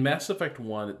in Mass Effect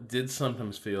 1, it did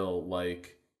sometimes feel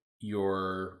like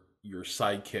your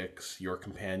sidekicks, your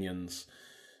companions,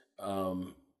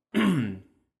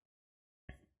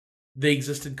 they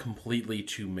existed completely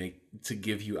to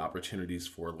give you opportunities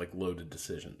for like loaded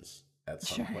decisions at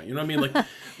some point. You know what I mean?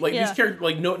 Like Yeah. these characters,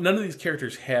 like none of these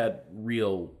characters had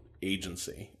real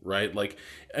agency, right? Like,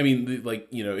 I mean, like,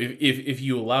 you know, if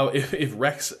you allow, if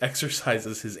Rex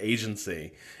exercises his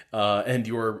agency, and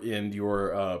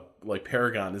your like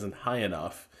Paragon isn't high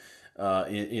enough,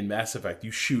 in Mass Effect,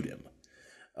 you shoot him.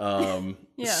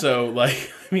 Yeah. So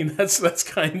like, I mean, that's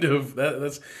kind of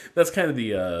that's kind of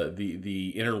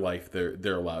the inner life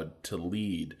they're allowed to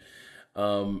lead.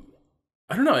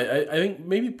 I don't know. I think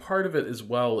maybe part of it as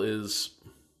well is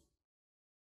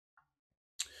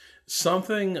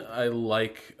something I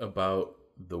like about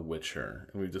The Witcher,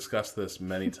 and we've discussed this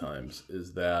many times,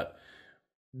 is that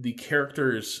the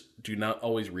characters do not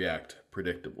always react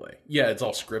predictably. Yeah, it's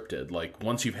all scripted. Like,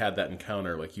 once you've had that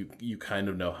encounter, like, you kind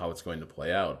of know how it's going to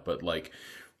play out. But, like,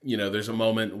 you know, there's a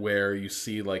moment where you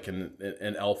see, like,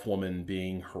 an elf woman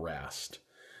being harassed.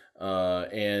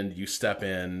 And you step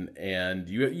in, and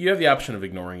you have the option of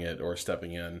ignoring it or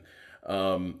stepping in.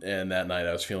 And that night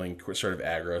I was feeling sort of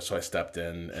aggro, so I stepped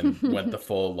in and went the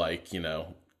full, like, you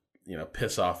know,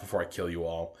 piss off before I kill you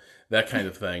all, that kind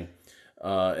of thing.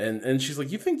 And she's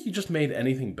like, "You think you just made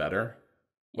anything better?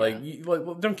 Like, Yeah.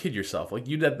 well, don't kid yourself. Like,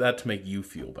 you did that to make you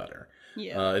feel better.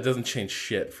 Yeah. It doesn't change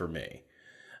shit for me."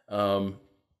 And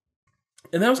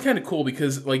that was kind of cool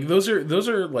because, like, those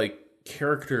are like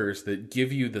characters that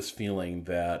give you this feeling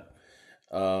that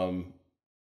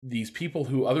these people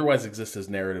who otherwise exist as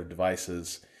narrative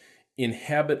devices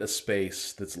inhabit a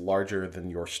space that's larger than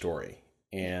your story.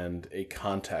 and a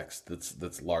context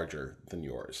that's larger than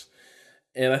yours.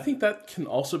 And I think that can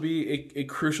also be a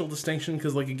crucial distinction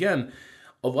because, like, again,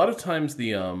 a lot of times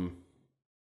the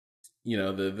the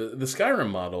Skyrim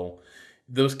model,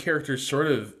 those characters sort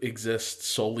of exist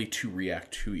solely to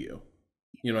react to you.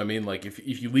 You know what I mean? Like, if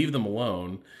you leave them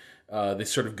alone, they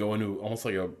sort of go into almost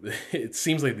like it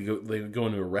seems like they go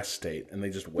into a rest state and they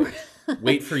just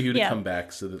wait for you to come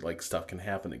back so that like stuff can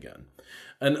happen again.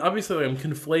 And obviously, I'm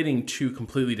conflating two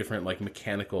completely different like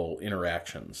mechanical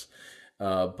interactions,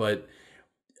 but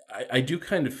I do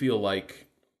kind of feel like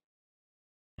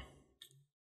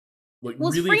well,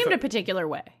 it's really framed a particular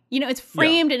way. You know, it's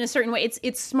framed in a certain way.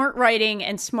 It's smart writing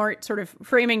and smart sort of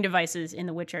framing devices in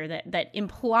The Witcher that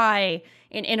imply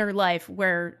an inner life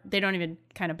where they don't even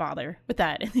kind of bother with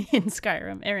that in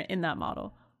Skyrim, in that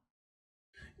model.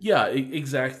 Yeah,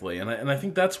 exactly. And I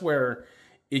think that's where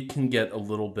it can get a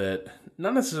little bit,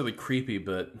 not necessarily creepy,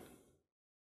 but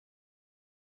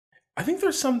I think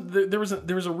there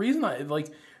was a reason I like,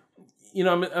 you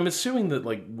know, I'm assuming that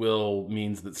like will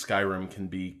means that Skyrim can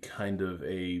be kind of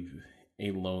a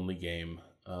lonely game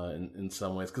in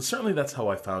some ways, because certainly that's how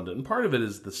I found it, and part of it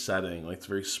is the setting, like it's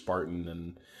very Spartan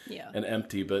and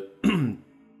empty, but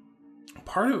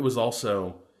part of it was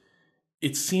also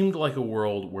it seemed like a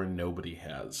world where nobody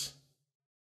has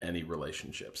any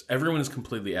relationships. Everyone is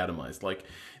completely atomized. Like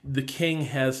the king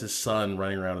has his son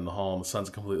running around in the hall, and the son's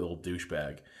a complete little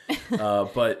douchebag,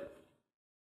 but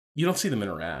you don't see them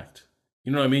interact.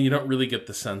 You know what I mean? You don't really get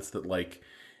the sense that like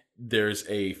there's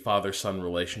a father-son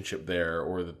relationship there,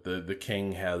 or that the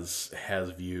king has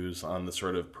views on the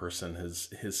sort of person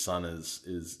his son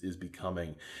is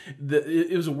becoming.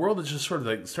 It was a world that just sort of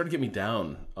like started to get me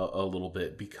down a little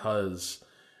bit, because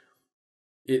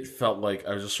it felt like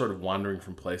I was just sort of wandering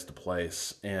from place to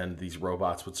place, and these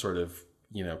robots would sort of,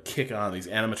 you know, kick on. These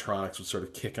animatronics would sort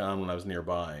of kick on when I was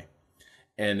nearby,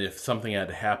 and if something had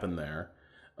to happen there,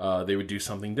 they would do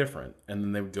something different, and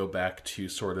then they would go back to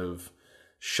sort of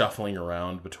shuffling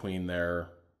around between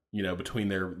their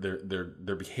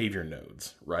behavior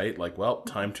nodes, right? Like, well,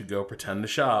 time to go pretend to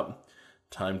shop,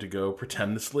 time to go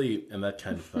pretend to sleep, and that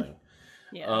kind of thing.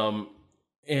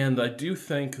 And I do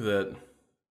think that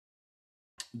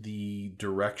the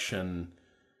direction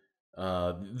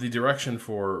for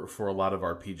a lot of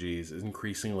RPGs is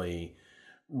increasingly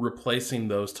replacing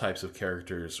those types of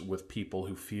characters with people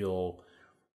who feel,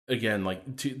 again, like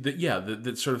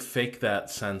that sort of fake that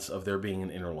sense of there being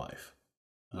an inner life,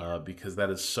 because that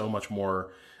is so much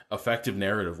more effective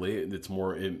narratively. It's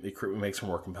more it makes for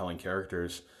more compelling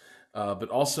characters, but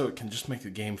also it can just make the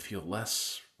game feel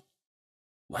less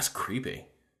creepy.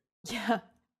 Yeah,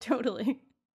 totally.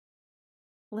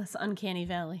 Less uncanny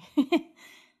valley. All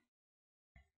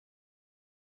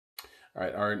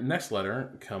right, our next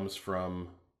letter comes from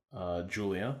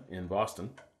Julia in Boston.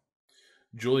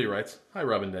 Julia writes, "Hi,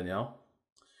 Rob and Danielle.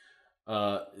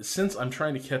 Since I'm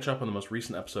trying to catch up on the most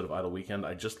recent episode of Idle Weekend,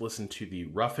 I just listened to the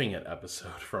Roughing It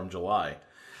episode from July.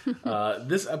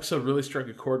 This episode really struck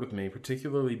a chord with me,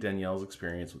 particularly Danielle's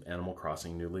experience with Animal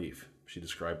Crossing New Leaf. She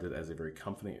described it as a very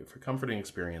comforting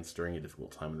experience during a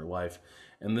difficult time in her life,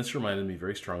 and this reminded me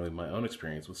very strongly of my own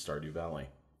experience with Stardew Valley.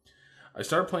 I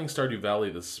started playing Stardew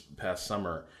Valley this past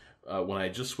summer when I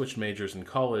had just switched majors in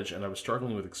college, and I was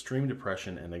struggling with extreme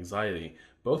depression and anxiety,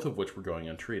 both of which were going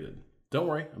untreated. Don't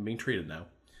worry, I'm being treated now.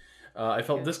 I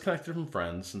felt disconnected from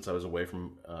friends since I was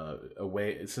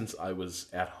since I was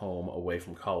at home away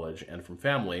from college, and from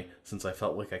family since I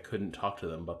felt like I couldn't talk to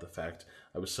them about the fact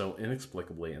I was so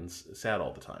inexplicably and sad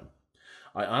all the time.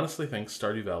 I honestly think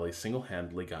Stardew Valley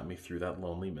single-handedly got me through that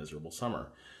lonely, miserable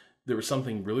summer. There was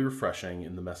something really refreshing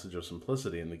in the message of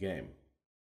simplicity in the game.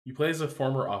 You play as a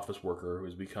former office worker who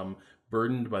has become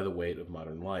burdened by the weight of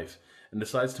modern life and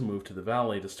decides to move to the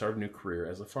valley to start a new career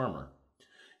as a farmer.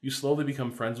 You slowly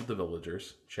become friends with the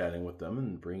villagers, chatting with them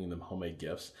and bringing them homemade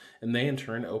gifts, and they in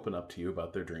turn open up to you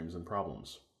about their dreams and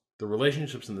problems. The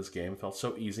relationships in this game felt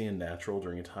so easy and natural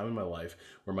during a time in my life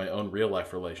where my own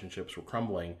real-life relationships were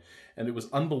crumbling, and it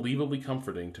was unbelievably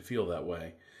comforting to feel that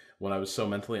way when I was so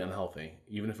mentally unhealthy,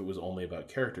 even if it was only about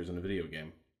characters in a video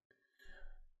game.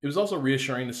 It was also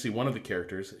reassuring to see one of the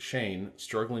characters, Shane,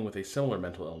 struggling with a similar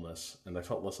mental illness, and I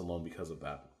felt less alone because of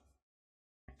that.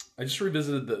 I just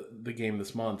revisited the game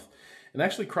this month and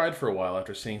actually cried for a while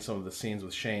after seeing some of the scenes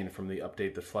with Shane from the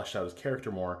update that fleshed out his character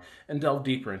more and delved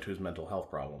deeper into his mental health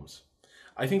problems.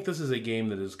 I think this is a game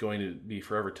that is going to be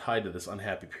forever tied to this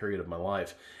unhappy period of my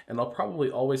life, and I'll probably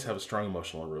always have a strong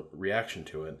emotional reaction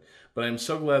to it, but I am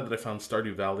so glad that I found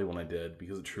Stardew Valley when I did,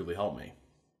 because it truly helped me.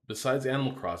 Besides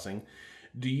Animal Crossing,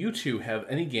 Do you two have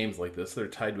any games like this that are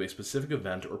tied to a specific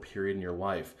event or period in your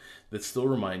life that still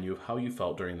remind you of how you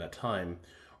felt during that time,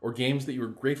 or games that you were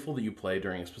grateful that you played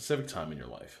during a specific time in your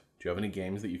life? Do you have any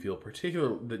games that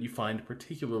you find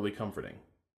particularly comforting?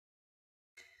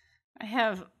 I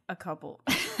have a couple.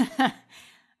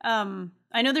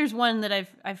 I know there's one that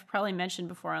I've probably mentioned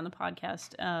before on the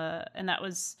podcast, and that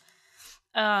was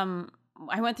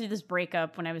I went through this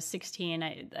breakup when I was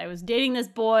 16. I was dating this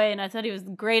boy, and I thought he was the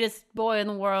greatest boy in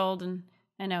the world, and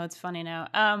I know it's funny now.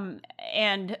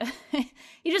 And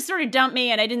he just sort of dumped me,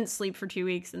 and I didn't sleep for 2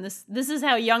 weeks. And this is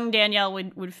how young Danielle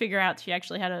would figure out she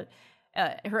actually had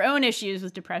her own issues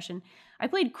with depression. I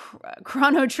played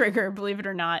Chrono Trigger, believe it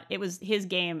or not. It was his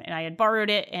game, and I had borrowed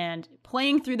it, and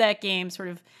playing through that game sort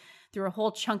of through a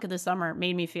whole chunk of the summer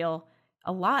made me feel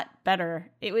a lot better.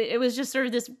 It was just sort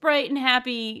of this bright and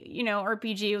happy,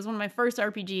 RPG. It was one of my first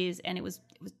RPGs, and it was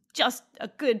just a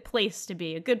good place to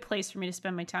be, a good place for me to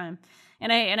spend my time.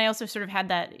 And I also sort of had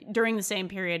that during the same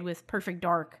period with Perfect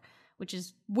Dark, which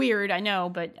is weird, I know,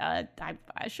 but I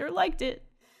sure liked it.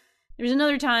 There was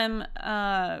another time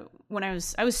when I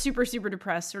was super, super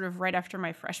depressed, sort of right after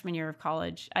my freshman year of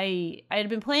college. I had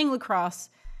been playing lacrosse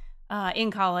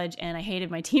in college, and I hated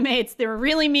my teammates. They were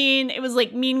really mean. It was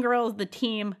like Mean Girls, the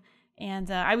team. And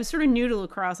I was sort of new to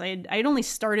lacrosse. I had only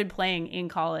started playing in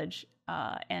college.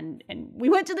 And we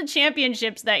went to the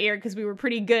championships that year because we were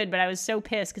pretty good, but I was so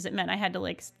pissed because it meant I had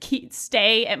to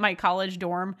stay at my college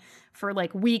dorm for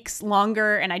weeks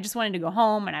longer, and I just wanted to go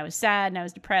home, and I was sad and I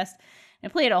was depressed. I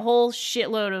played a whole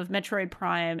shitload of Metroid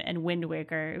Prime and Wind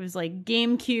Waker. It was like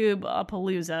GameCube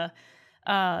Palooza.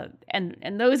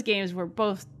 And those games were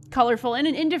both colorful and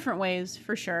in different ways,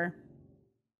 for sure.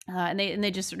 And they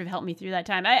just sort of helped me through that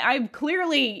time. I've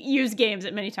clearly used games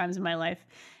at many times in my life.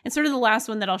 And sort of the last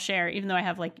one that I'll share, even though I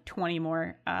have 20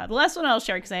 more, the last one I'll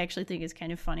share because I actually think is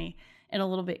kind of funny and a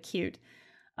little bit cute.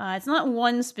 It's not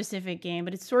one specific game,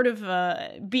 but it's sort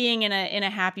of being in a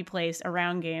happy place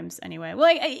around games anyway. Well,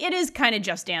 it is kind of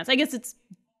Just Dance. I guess it's,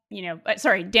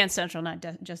 sorry, Dance Central, not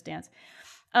Just Dance.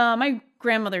 My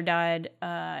grandmother died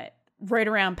right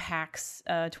around PAX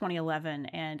 2011,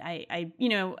 and I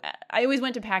always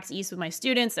went to PAX East with my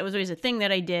students. That was always a thing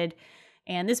that I did.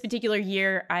 And this particular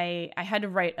year, I had to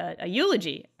write a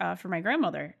eulogy for my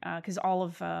grandmother because all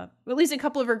of, at least a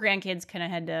couple of her grandkids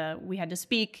we had to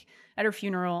speak at her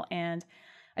funeral. And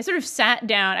I sort of sat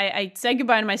down. I said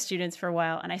goodbye to my students for a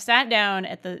while, and I sat down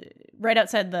right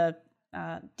outside the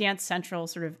Dance Central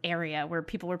sort of area where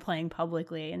people were playing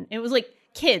publicly. And it was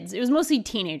kids. It was mostly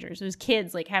teenagers. It was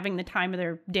kids having the time of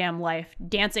their damn life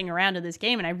dancing around to this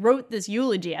game. And I wrote this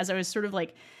eulogy as I was sort of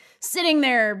sitting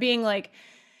there being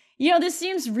this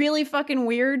seems really fucking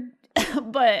weird,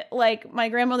 but my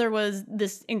grandmother was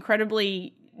this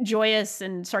incredibly joyous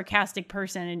and sarcastic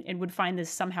person and would find this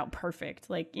somehow perfect.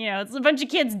 It's a bunch of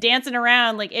kids dancing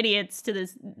around like idiots to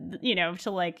this,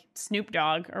 to Snoop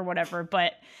Dogg or whatever.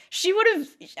 But she would have,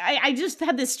 I just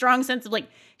had this strong sense of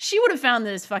she would have found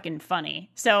this fucking funny.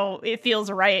 So it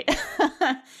feels right.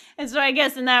 And so I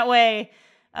guess in that way,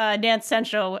 Dance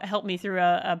Central helped me through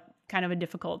a kind of a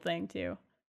difficult thing too.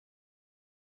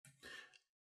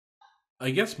 I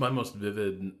guess my most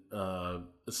vivid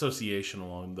association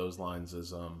along those lines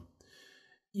is,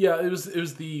 it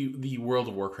was the World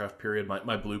of Warcraft period,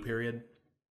 my blue period.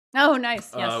 Oh,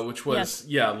 nice. Yes. Which was,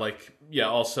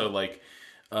 also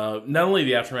not only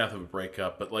the aftermath of a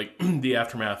breakup, but the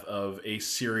aftermath of a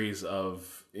series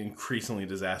of increasingly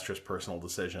disastrous personal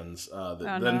decisions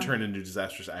that then turned into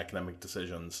disastrous academic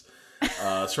decisions,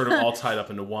 sort of all tied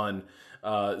up into one,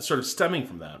 sort of stemming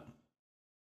from that.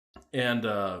 And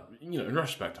in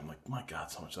retrospect, I'm my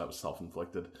God, so much of that was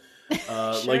self-inflicted.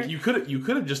 Sure. You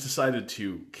could have just decided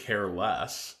to care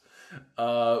less,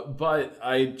 but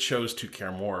I chose to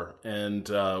care more. And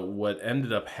what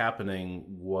ended up happening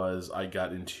was I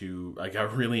got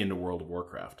really into World of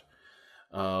Warcraft,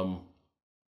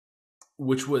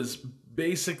 which was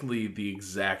basically the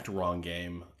exact wrong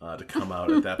game to come out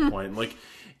at that point.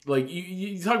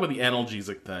 You talk about the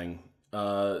analgesic thing.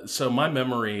 So my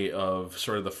memory of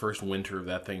sort of the first winter of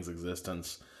that thing's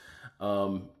existence,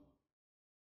 a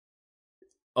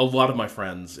lot of my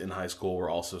friends in high school were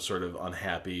also sort of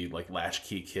unhappy,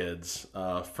 latchkey kids,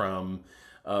 from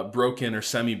broken or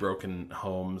semi-broken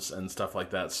homes and stuff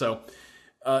like that. So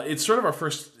it's sort of our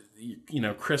first,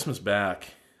 Christmas back,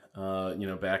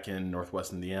 back in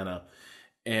Northwest Indiana.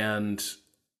 And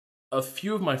a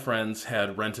few of my friends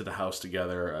had rented a house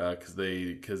together because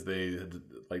they had,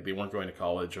 they weren't going to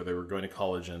college, or they were going to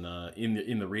college in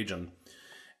the region,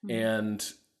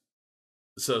 and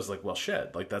So it's like, well,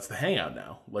 shit, like that's the hangout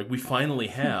now. Like we finally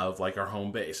have like our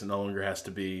home base. It no longer has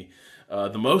to be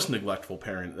the most neglectful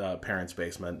parents'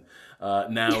 basement.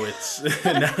 Now it's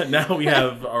now we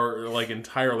have our like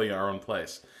entirely our own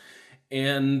place,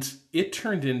 and it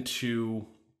turned into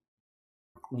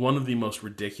one of the most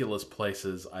ridiculous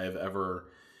places I have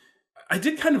ever. I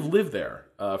did kind of live there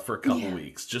for a couple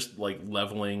weeks, just like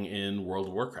leveling in World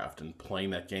of Warcraft and playing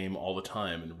that game all the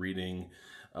time and reading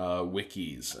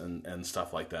wikis and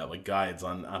stuff like that, like guides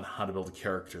on how to build a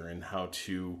character and how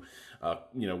to,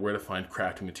 where to find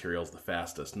crafting materials the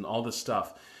fastest and all this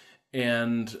stuff.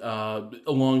 And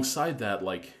alongside that,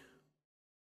 like,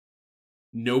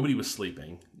 nobody was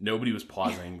sleeping. Nobody was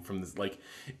pausing from this. Like,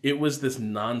 it was this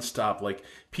nonstop. Like,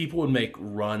 people would make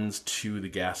runs to the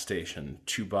gas station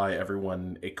to buy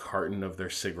everyone a carton of their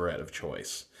cigarette of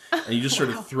choice, and you just sort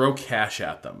of throw cash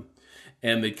at them,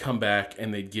 and they'd come back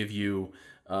and they'd give you,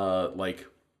 like,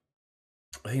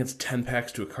 I think it's 10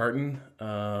 packs to a carton.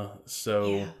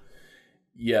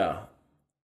 Yeah.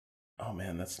 Oh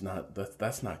man, that's not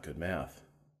good math.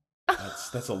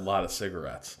 That's a lot of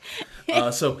cigarettes.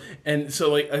 So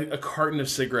like a carton of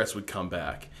cigarettes would come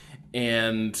back,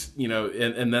 and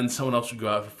and then someone else would go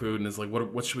out for food, and it's like,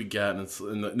 what should we get?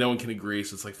 And no one can agree,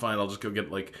 so it's like, fine, I'll just go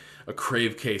get like a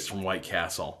Crave case from White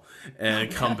Castle,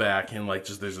 and come back, and like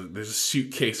just there's a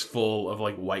suitcase full of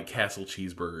like White Castle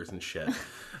cheeseburgers and shit.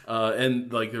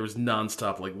 And like there was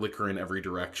nonstop like liquor in every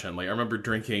direction. Like I remember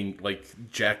drinking like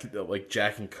Jack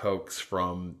and Cokes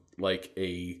from like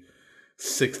a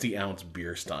 60-ounce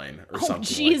beer stein or something.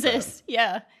 Jesus, like that.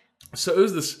 Yeah. So it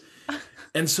was this,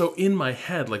 and so in my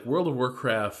head, like World of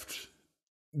Warcraft,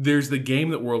 there's the game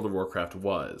that World of Warcraft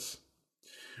was,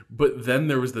 but then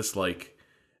there was this like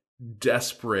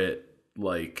desperate,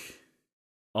 like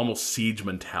almost siege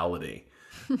mentality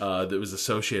that was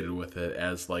associated with it,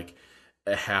 as like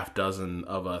a half dozen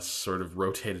of us sort of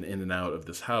rotated in and out of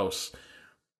this house,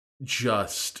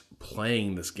 just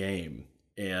playing this game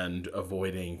and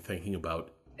avoiding thinking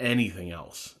about anything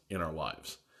else in our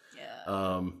lives.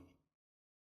 Yeah.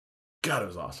 God, it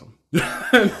was awesome.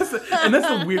 And that's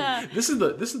the weird. This is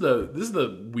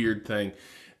the weird thing.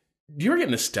 Do you ever get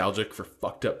nostalgic for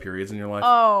fucked up periods in your life?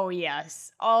 Oh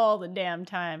yes, all the damn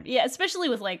time. Yeah, especially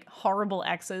with like horrible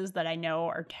exes that I know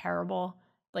are terrible,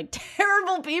 like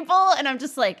terrible people, and I'm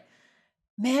just like,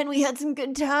 man, we had some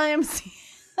good times.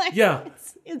 Like, yeah,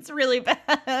 it's really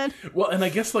bad. Well, and I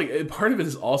guess like part of it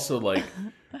is also like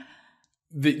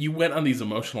that you went on these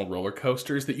emotional roller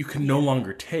coasters that you can no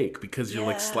longer take because you're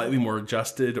like slightly more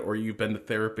adjusted, or you've been to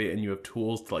therapy and you have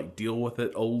tools to like deal with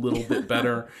it a little bit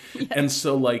better. And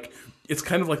so like it's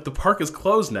kind of like the park is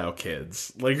closed now,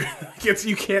 kids. Like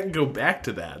you can't go back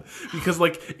to that, because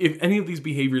like if any of these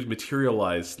behaviors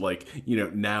materialize like,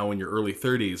 now in your early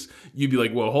 30s, you'd be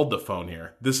like, "Whoa, hold the phone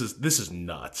here. This is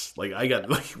nuts. Like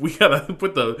we gotta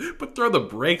throw the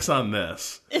brakes on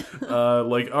this."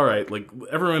 Like, all right, like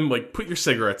everyone, like put your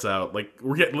cigarettes out. Like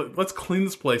let's clean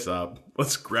this place up.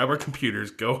 Let's grab our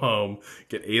computers, go home,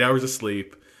 get 8 hours of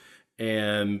sleep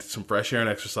and some fresh air and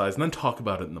exercise, and then talk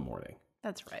about it in the morning.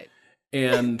 That's right.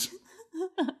 And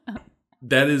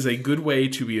that is a good way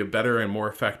to be a better and more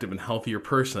effective and healthier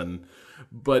person,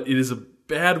 but it is a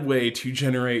bad way to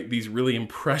generate these really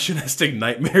impressionistic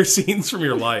nightmare scenes from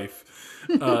your life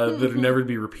that are never to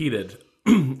be repeated.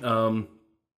 So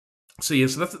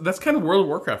that's kind of World of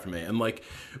Warcraft for me. And like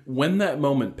when that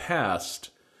moment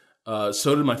passed,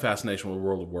 so did my fascination with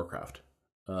World of Warcraft.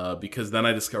 Because then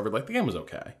I discovered like the game was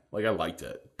okay. Like I liked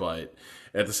it, but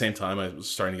at the same time I was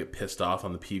starting to get pissed off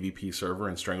on the PvP server,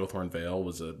 and Stranglethorn Vale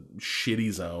was a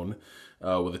shitty zone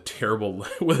with a terrible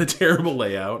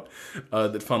layout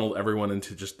that funneled everyone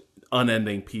into just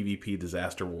unending PvP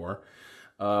disaster war.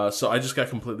 So I just got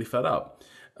completely fed up.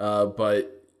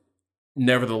 But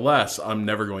nevertheless, I'm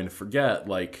never going to forget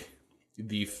like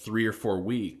the 3 or 4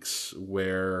 weeks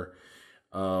where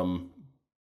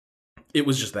it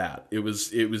was just that. It was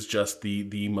just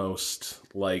the most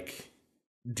like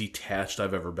detached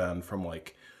I've ever been from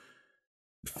like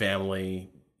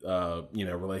family,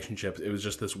 relationships. It was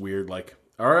just this weird like,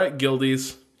 all right,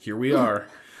 guildies, here we are.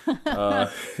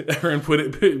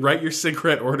 Everyone write your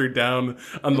cigarette order down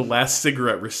on the last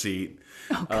cigarette receipt.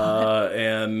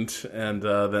 And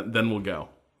then we'll go.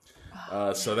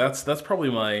 So that's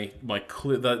probably my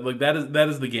clear that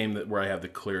is the game where I have the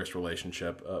clearest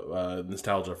relationship,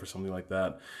 nostalgia for something like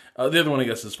that. The other one I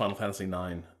guess is Final Fantasy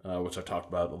IX, which I've talked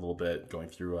about a little bit, going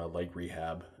through leg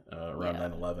rehab around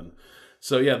 9/11.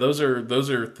 So yeah, those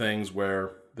are things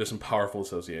where there's some powerful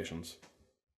associations.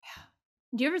 Yeah.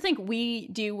 Do you ever think we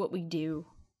do what we do?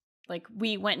 Like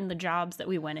we went in the jobs that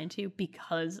we went into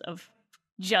because of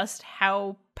just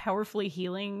how powerfully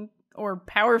healing or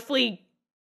powerfully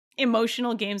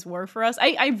emotional games were for us.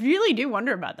 I really do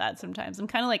wonder about that sometimes. I'm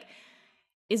kind of like,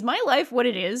 is my life what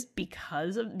it is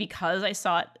because I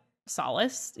sought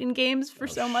solace in games for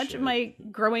so much of my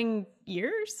growing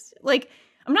years? Like,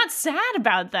 I'm not sad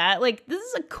about that. Like, this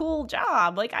is a cool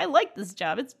job. Like, I like this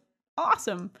job. It's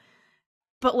awesome.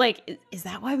 But like, is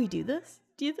that why we do this?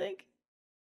 Do you think?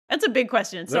 That's a big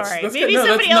question. Sorry. Maybe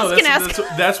somebody else can ask.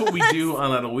 That's what we do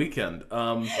on a weekend.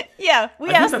 Yeah, we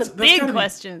ask the big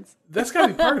questions. That's got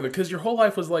to be part of it, because your whole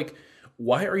life was like,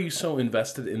 why are you so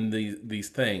invested in these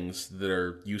things that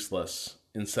are useless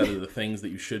instead of the things that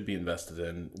you should be invested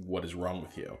in? What is wrong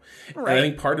with you? Right. And I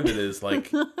think part of it is like,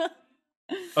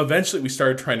 eventually we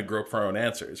started trying to grope for our own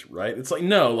answers, right? It's like,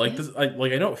 no, like this, I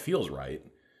know it feels right.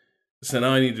 So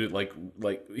now I need to like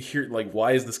hear, like,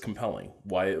 why is this compelling?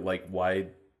 Why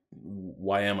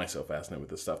am I so fascinated with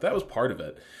this stuff? That was part of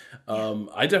it.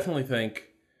 I definitely think,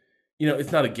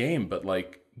 it's not a game, but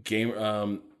like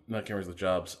not Gamers with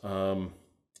Jobs.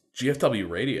 GFW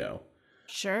Radio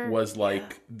was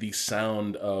like the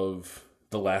sound of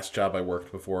the last job I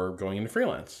worked before going into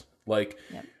freelance. Like,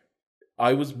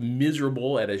 I was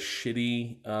miserable at a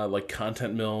shitty like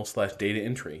content mill / data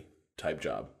entry type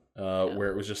job. Where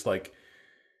it was just like,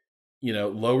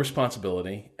 low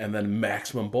responsibility and then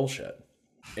maximum bullshit.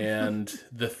 And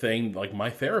the thing, like,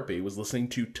 my therapy was listening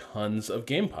to tons of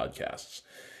game podcasts,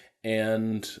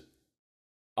 and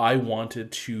I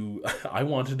wanted to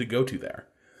go to there.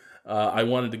 I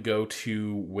wanted to go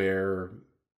to where,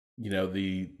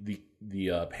 the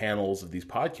panels of these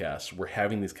podcasts were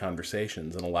having these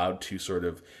conversations and allowed to sort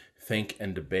of think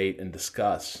and debate and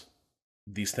discuss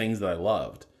these things that I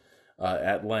loved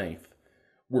at length,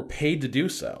 were paid to do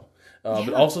so,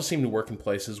 but also seemed to work in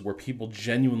places where people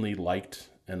genuinely liked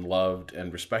and loved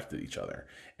and respected each other.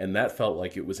 And that felt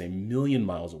like it was a million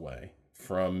miles away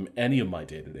from any of my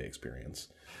day-to-day experience.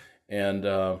 And,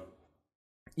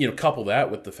 couple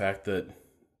that with the fact that,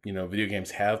 video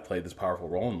games have played this powerful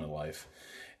role in my life.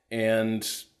 And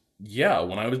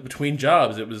when I was between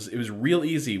jobs, it was real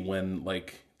easy when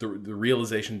like the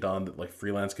realization dawned that like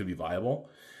freelance could be viable.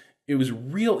 It was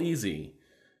real easy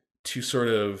to sort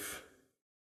of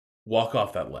walk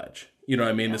off that ledge. You know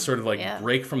what I mean? To sort of like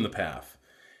break from the path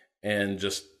and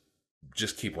just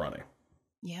keep running.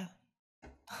 Yeah.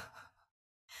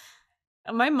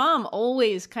 My mom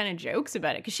always kind of jokes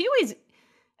about it, because she always,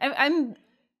 I'm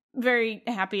very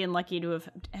happy and lucky to have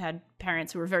had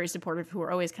parents who were very supportive, who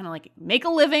were always kind of like, make a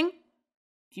living.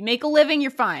 If you make a living,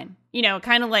 you're fine.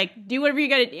 Kind of like, do whatever you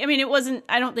got to. I mean,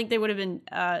 I don't think they would have been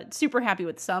super happy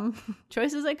with some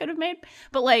choices I could have made.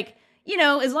 But like,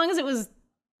 as long as it was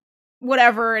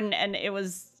whatever, and it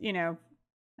was, I'm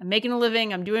making a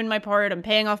living, I'm doing my part, I'm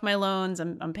paying off my loans,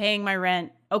 I'm paying my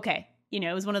rent. Okay.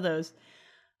 It was one of those.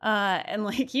 And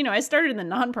like, I started in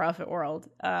the nonprofit world,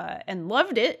 and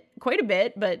loved it quite a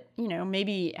bit, but,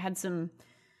 maybe had some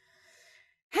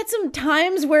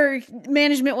times where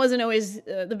management wasn't always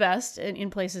the best in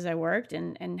places I worked,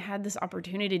 and had this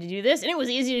opportunity to do this. And it was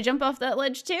easy to jump off that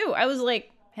ledge too. I was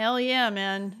like, hell yeah,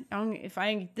 man.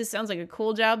 This sounds like a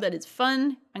cool job, that it's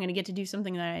fun, I'm going to get to do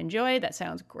something that I enjoy. That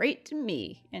sounds great to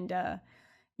me. And,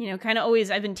 kind of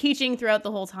always, I've been teaching throughout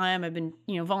the whole time. I've been,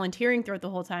 volunteering throughout the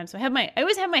whole time. So I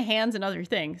always have my hands in other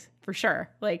things, for sure.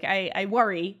 Like I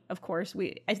worry, of course.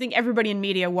 I think everybody in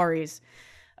media worries,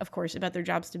 of course, about their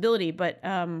job stability. But,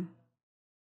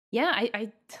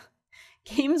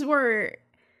 games were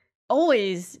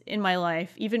always in my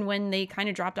life, even when they kind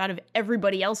of dropped out of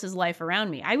everybody else's life around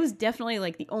me. I was definitely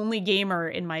like the only gamer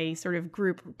in my sort of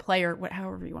group, player,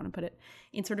 however you want to put it,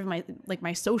 in sort of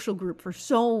my social group for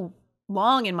so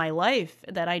long in my life,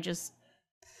 that I just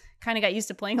kind of got used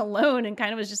to playing alone, and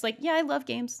kind of was just like, yeah, I love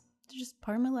games. They're just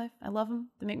part of my life. I love them.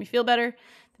 They make me feel better.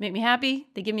 They make me happy.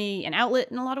 They give me an outlet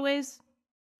in a lot of ways.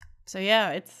 So yeah,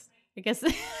 I guess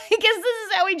this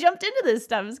is how we jumped into this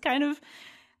stuff. It's kind of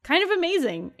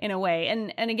amazing in a way.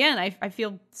 And again, I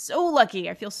feel so lucky.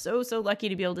 I feel so lucky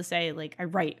to be able to say, like, I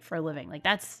write for a living. Like,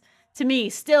 that's, to me,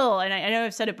 still, and I know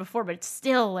I've said it before, but it's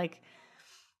still like,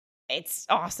 it's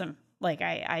awesome. Like,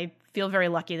 I feel very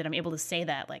lucky that I'm able to say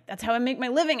that. Like, that's how I make my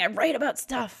living. I write about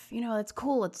stuff. That's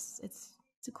cool. It's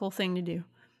a cool thing to do.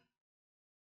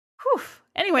 Whew.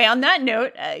 Anyway, on that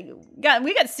note,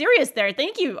 we got serious there.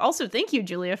 Thank you. Also, thank you,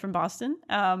 Julia from Boston.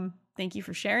 Thank you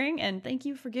for sharing, and thank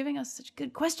you for giving us such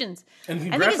good questions. And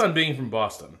congrats on being from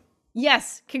Boston.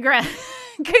 Yes, congrats.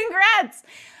 Congrats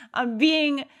on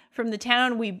being from the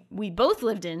town we both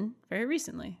lived in very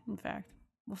recently, in fact.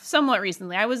 Well, somewhat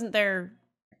recently. I wasn't there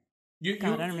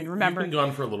God, I don't even remember. You've been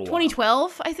gone for a little while.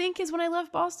 2012, I think, is when I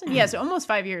left Boston. Yeah, so almost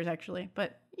 5 years, actually.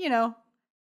 But,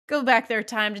 go back there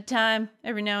time to time,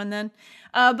 every now and then.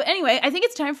 But anyway, I think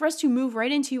it's time for us to move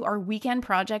right into our weekend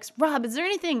projects. Rob, is there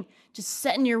anything just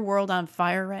setting your world on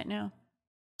fire right now?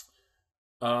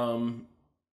 Well,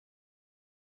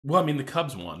 I mean, the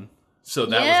Cubs won, so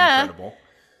that was incredible.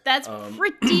 That's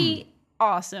pretty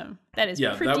awesome. That is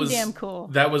pretty damn cool.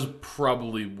 That was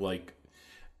probably like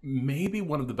maybe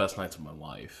one of the best nights of my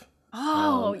life.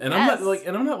 Oh, and yes.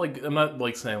 I'm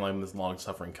not saying I'm this long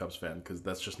suffering Cubs fan, because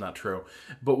that's just not true.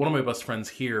 But one of my best friends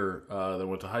here that I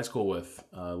went to high school with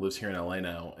lives here in LA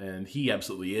now, and he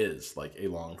absolutely is like a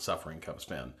long suffering Cubs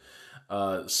fan.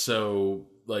 So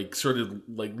like sort of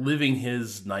like living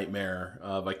his nightmare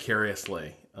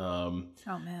vicariously. Oh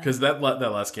man! Because that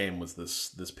last game was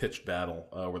this pitched battle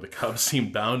where the Cubs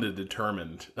seemed bound and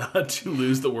determined to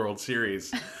lose the World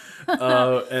Series,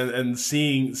 and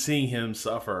seeing him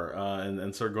suffer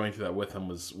and sort of going through that with him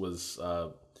was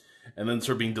and then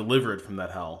sort of being delivered from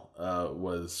that hell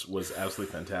was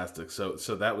absolutely fantastic. So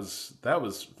that was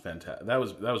fantastic. That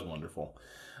was wonderful.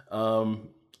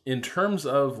 In terms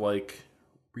of like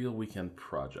real weekend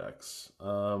projects,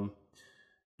 why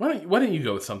don't you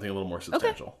go with something a little more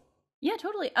substantial? Okay. Yeah,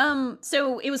 totally.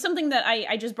 So it was something that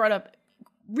I just brought up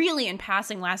really in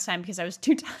passing last time because I was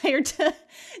too tired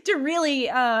to really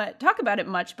talk about it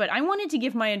much. But I wanted to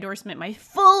give my endorsement, my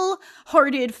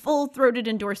full-hearted, full-throated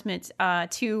endorsement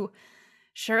to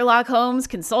Sherlock Holmes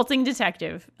Consulting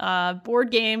Detective, board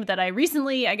game that I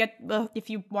got. If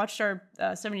you watched our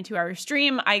 72-hour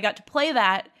stream, I got to play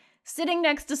that sitting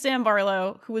next to Sam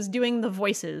Barlow, who was doing the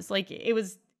voices. Like, it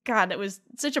was, God, that was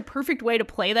such a perfect way to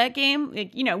play that game,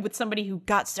 like, with somebody who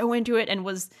got so into it and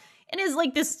is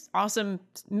like this awesome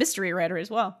mystery writer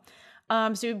as well.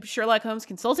 So Sherlock Holmes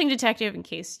Consulting Detective, in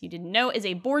case you didn't know, is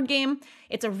a board game.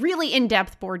 It's a really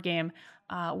in-depth board game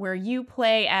where you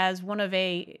play as one of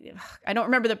I don't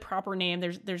remember the proper name.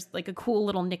 There's like a cool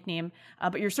little nickname,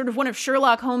 but you're sort of one of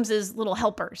Sherlock Holmes's little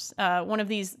helpers. One of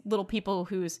these little people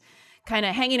who's kind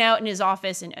of hanging out in his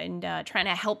office and trying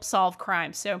to help solve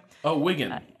crimes. So,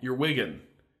 Wiggin, you're Wiggin.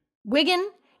 Wiggin?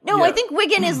 No, yeah. I think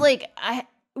Wiggin is like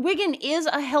Wiggin is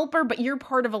a helper, but you're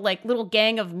part of a like little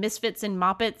gang of misfits and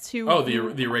moppets who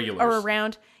the irregulars are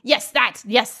around. Yes,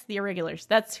 the irregulars.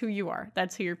 That's who you are.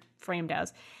 That's who you're framed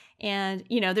as. And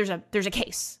there's a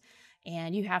case,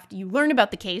 and you learn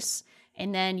about the case.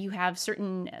 And then you have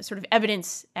certain sort of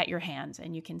evidence at your hands,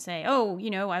 and you can say,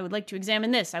 I would like to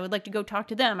examine this. I would like to go talk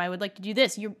to them. I would like to do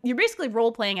this. You're basically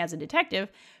role-playing as a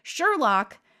detective.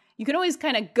 Sherlock, you can always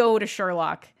kind of go to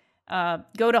Sherlock,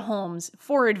 go to Holmes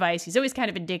for advice. He's always kind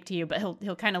of a dick to you, but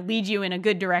he'll kind of lead you in a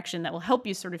good direction that will help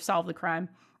you sort of solve the crime.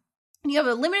 And you have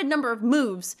a limited number of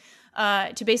moves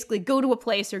to basically go to a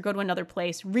place or go to another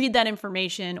place, read that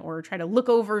information, or try to look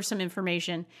over some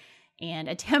information and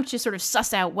attempt to sort of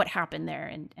suss out what happened there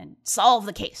and solve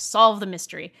the case, solve the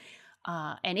mystery.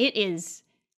 And it is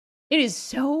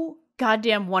so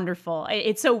goddamn wonderful.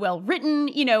 It's so well written.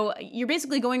 You're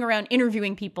basically going around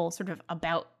interviewing people sort of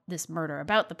about this murder,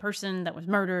 about the person that was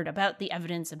murdered, about the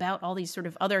evidence, about all these sort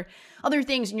of other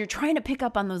things. And you're trying to pick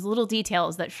up on those little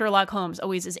details that Sherlock Holmes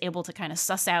always is able to kind of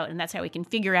suss out. And that's how he can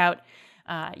figure out,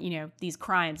 these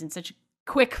crimes in such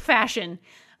quick fashion.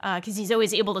 Because he's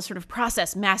always able to sort of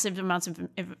process massive amounts of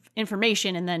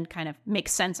information and then kind of make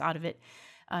sense out of it.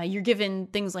 You're given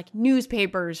things like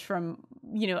newspapers from,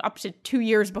 up to 2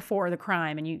 years before the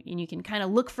crime, and you can kind of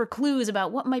look for clues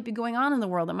about what might be going on in the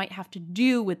world that might have to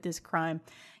do with this crime.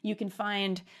 You can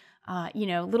find,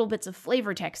 little bits of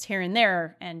flavor text here and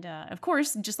there, and of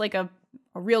course, just like a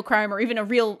real crime or even a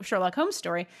real Sherlock Holmes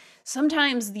story,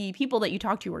 sometimes the people that you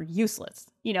talk to are useless.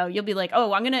 You'll be like,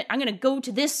 oh, I'm gonna go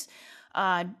to this.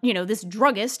 This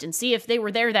druggist and see if they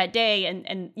were there that day.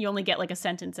 And you only get like a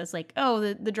sentence that's like, oh,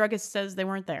 the druggist says they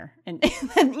weren't there. And,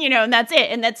 and that's it.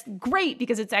 And that's great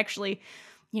because it's actually,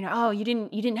 you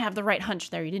didn't have the right hunch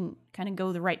there. You didn't kind of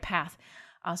go the right path.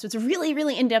 So it's a really,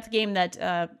 really in-depth game that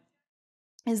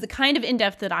is the kind of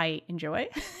in-depth that I enjoy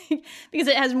because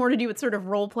it has more to do with sort of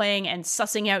role-playing and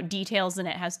sussing out details than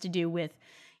it has to do with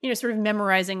sort of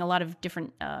memorizing a lot of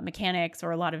different mechanics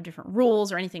or a lot of different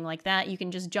rules or anything like that. You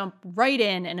can just jump right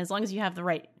in, and as long as you have the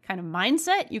right kind of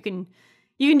mindset, you can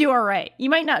do all right. You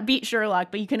might not beat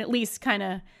Sherlock, but you can at least kind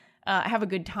of have a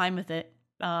good time with it.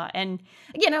 And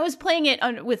again, I was playing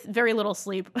it with very little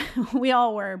sleep. We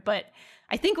all were, but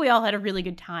I think we all had a really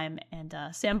good time. And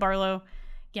Sam Barlow,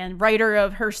 again, writer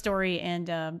of Her Story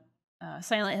and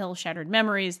Silent Hill: Shattered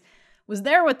Memories, was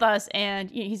there with us, and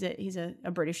he's a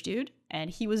British dude, and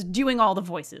he was doing all the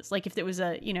voices. Like if there was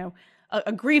a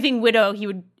a grieving widow, he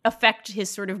would affect his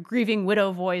sort of grieving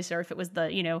widow voice, or if it was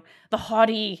the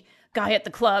haughty guy at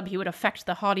the club, he would affect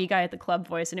the haughty guy at the club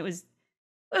voice, and it was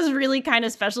really kind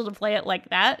of special to play it like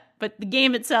that. But the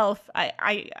game itself,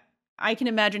 I can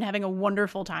imagine having a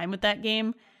wonderful time with that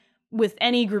game with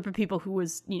any group of people who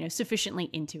was, sufficiently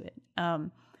into it.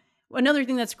 Another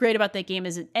thing that's great about that game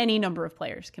is that any number of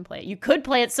players can play it. You could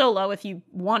play it solo if you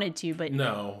wanted to, but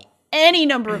no. Any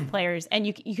number of players, and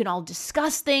you can all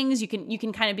discuss things. You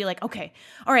can kind of be like, okay,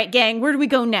 all right, gang, where do we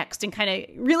go next? And kind of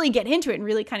really get into it and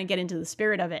really kind of get into the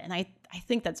spirit of it. And I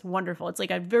think that's wonderful. It's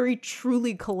like a very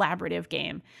truly collaborative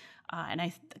game. And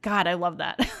I love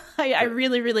that. I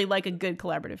really, really like a good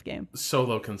collaborative game.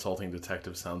 Solo consulting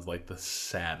detective sounds like the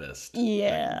saddest.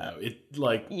 Yeah. Thing,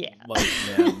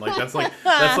 man, that's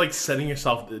like setting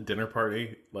yourself at a dinner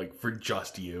party, like for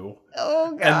just you.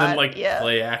 Oh god. And then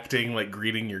play acting, like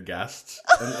greeting your guests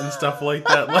and stuff like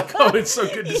that. Like, oh, it's so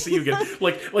good to see you again.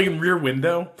 Like in Rear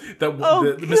Window,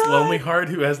 the Miss Lonely Heart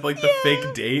who has like the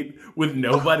fake date with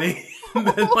nobody. And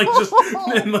then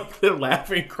they're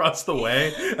laughing across the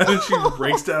way, and then she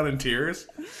breaks down in tears.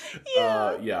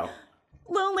 Yeah.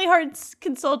 Lonely Hearts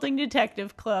Consulting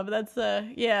Detective Club. That's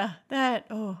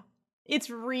it's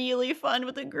really fun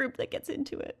with a group that gets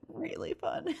into it. Really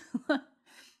fun.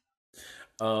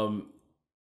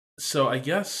 So I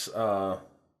guess so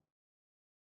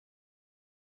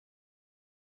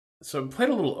I played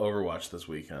a little Overwatch this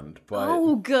weekend, but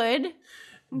oh, good.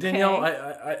 Danielle,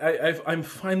 I'm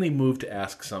finally moved to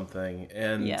ask something,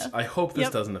 and I hope this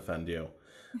doesn't offend you,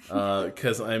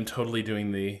 because I'm totally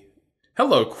doing the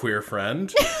hello, queer friend.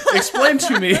 Explain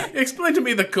to me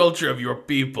the culture of your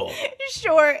people.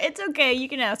 Sure, it's okay. You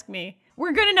can ask me.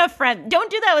 We're good enough friends.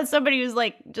 Don't do that with somebody who's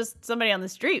like just somebody on the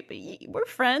street. But we're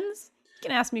friends. You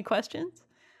can ask me questions.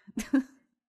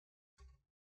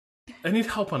 I need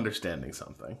help understanding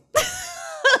something.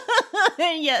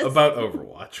 Yes. About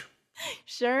Overwatch.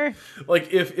 Sure.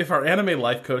 Like if our anime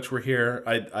life coach were here,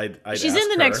 I'd She's ask in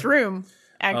the her. Next room,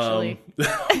 actually.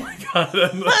 Oh my god!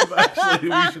 Actually,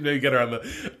 we should maybe get her on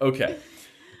the. Okay.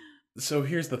 So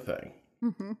here's the thing.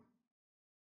 Mm-hmm.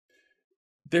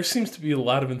 There seems to be a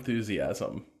lot of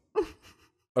enthusiasm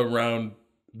around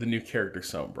the new character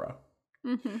Sombra,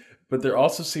 but there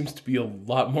also seems to be a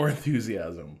lot more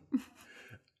enthusiasm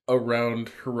around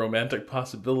her romantic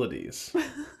possibilities.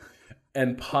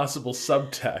 And possible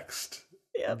subtext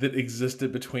that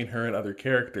existed between her and other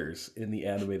characters in the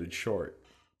animated short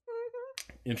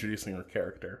introducing her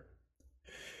character.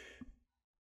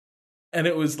 And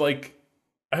it was like,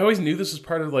 I always knew this was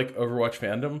part of like Overwatch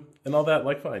fandom and all that.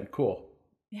 Like, fine, cool.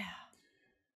 Yeah.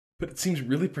 But it seems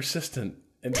really persistent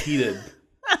and heated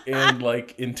and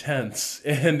like intense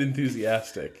and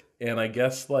enthusiastic. And I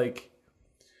guess like,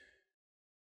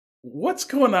 what's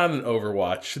going on in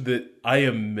Overwatch that I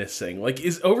am missing? Like,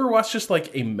 is Overwatch just like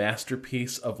a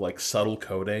masterpiece of like subtle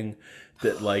coding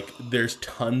that like there's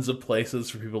tons of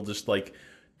places for people just like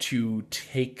to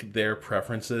take their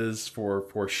preferences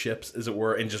for ships, as it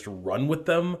were, and just run with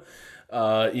them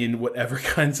in whatever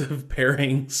kinds of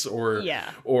pairings or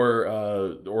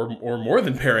more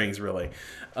than pairings, really.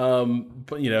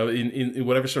 But in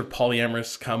whatever sort of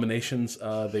polyamorous combinations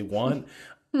they want.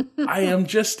 I am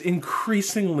just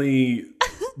increasingly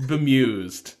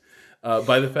bemused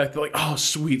by the fact that, like, oh,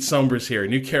 sweet, Sombra's here,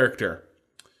 new character.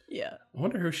 Yeah. I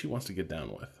wonder who she wants to get down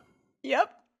with.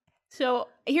 Yep. So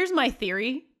here's my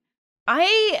theory.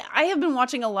 I have been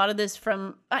watching a lot of this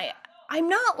from... I'm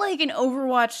not like an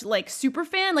Overwatch like super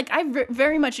fan. Like I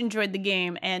very much enjoyed the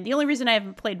game, and the only reason I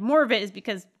haven't played more of it is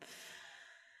because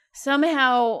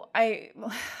somehow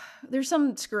there's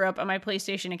some screw up on my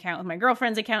PlayStation account with my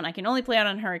girlfriend's account, and I can only play it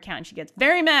on her account, and she gets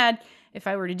very mad if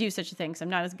I were to do such a thing, because I'm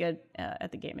not as good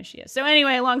at the game as she is. So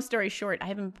anyway, long story short, I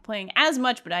haven't been playing as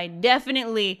much, but I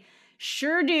definitely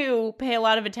sure do pay a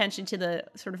lot of attention to the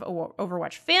sort of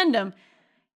Overwatch fandom,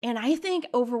 and I think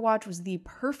Overwatch was the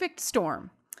perfect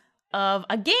storm of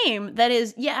a game that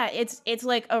is, it's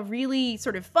like a really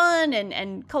sort of fun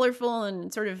and colorful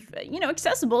and sort of,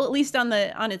 accessible, at least on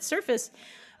its surface,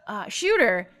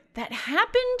 shooter that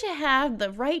happened to have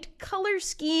the right color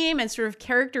scheme and sort of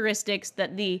characteristics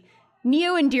that the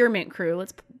Neo Endearment crew,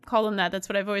 let's call them that. That's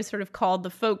what I've always sort of called the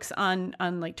folks on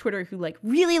like Twitter who like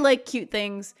really like cute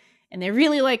things, and they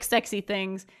really like sexy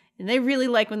things, and they really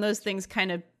like when those things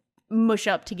kind of mush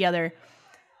up together.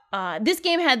 This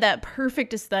game had that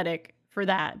perfect aesthetic for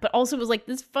that, but also was like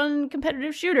this fun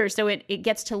competitive shooter. So it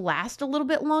gets to last a little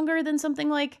bit longer than something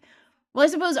like Well, I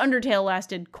suppose Undertale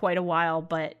lasted quite a while,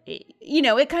 but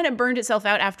it kind of burned itself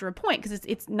out after a point because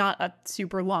it's not a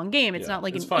super long game. It's not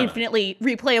like an infinitely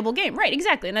replayable game. Right,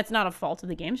 exactly. And that's not a fault of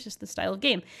the game. It's just the style of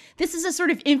game. This is a sort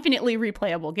of infinitely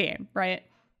replayable game, right?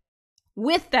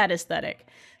 With that aesthetic.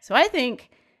 So I think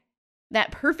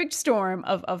that perfect storm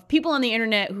of people on the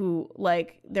internet who,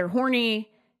 like, they're horny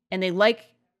and they like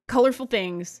colorful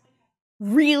things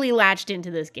really latched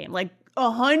into this game. Like,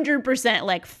 100%,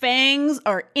 like, fangs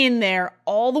are in there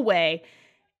all the way.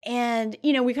 And,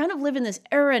 we kind of live in this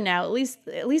era now, at least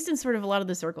in sort of a lot of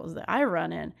the circles that I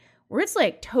run in, where it's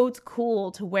like totes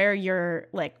cool to wear your,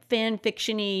 like, fan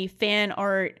fiction-y, fan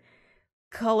art,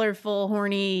 colorful,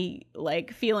 horny,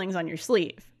 like, feelings on your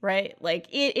sleeve, right? Like,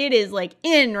 it is, like,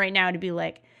 in right now to be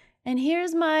like, and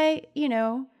here's my,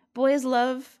 boys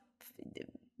love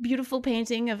beautiful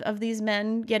painting of these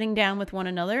men getting down with one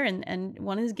another, and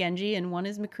one is Genji and one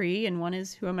is McCree and one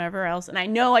is whomever else. And I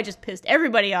know I just pissed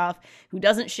everybody off who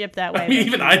doesn't ship that way. I mean,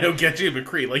 even I know Genji and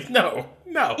McCree. Like, no.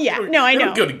 Yeah, no, I know. They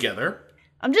don't go together.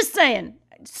 I'm just saying,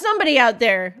 somebody out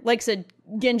there likes a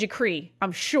Genji Cree.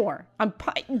 I'm sure.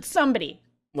 Somebody.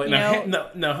 Like, no,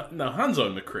 Hanzo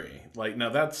and McCree. Like,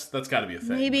 no, that's got to be a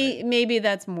thing. Maybe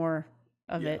that's more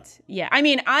of it. Yeah, I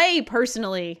mean, I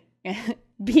personally,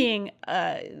 being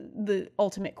the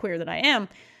ultimate queer that I am,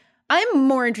 I'm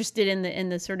more interested in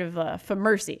the sort of for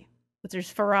Mercy, but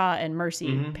there's Farah and Mercy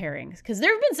pairings, because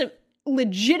there have been some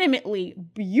legitimately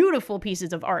beautiful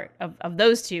pieces of art of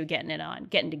those two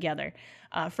getting together,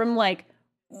 from like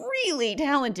really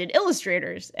talented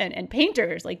illustrators and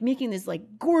painters, like making this like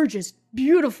gorgeous,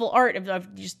 beautiful art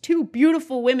of just two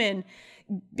beautiful women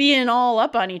being all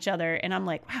up on each other, and I'm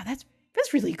like, wow, that's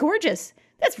really gorgeous.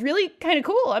 That's really kind of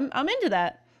cool. I'm into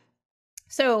that.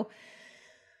 So,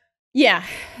 yeah,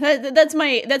 that's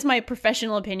my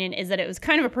professional opinion, is that it was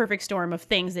kind of a perfect storm of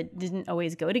things that didn't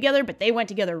always go together, but they went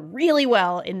together really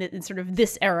well in sort of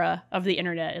this era of the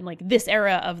internet, and like this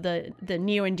era of the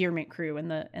Neo Endearment crew and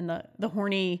the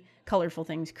horny, colorful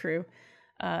things crew.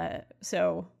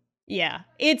 So yeah,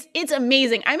 it's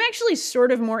amazing. I'm actually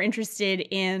sort of more interested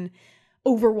in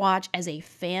Overwatch as a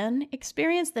fan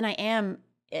experience than I am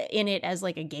in it as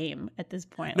like a game at this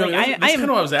point. No, like, that's kind of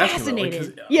what I was asking about.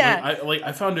 Like, yeah,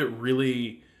 I found it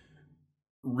really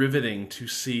riveting to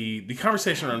see the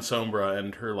conversation around Sombra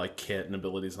and her like kit and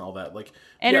abilities and all that. Like,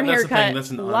 and her that's haircut.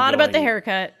 That's a lot about the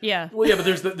haircut. Yeah. Well, yeah, but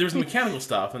there's the mechanical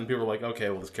stuff, and people are like, okay,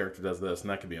 well, this character does this, and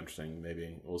that could be interesting.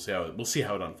 Maybe we'll see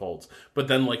how it unfolds. But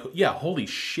then, like, yeah, holy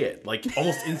shit! Like,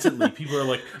 almost instantly, people are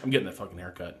like, I'm getting that fucking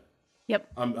haircut. Yep.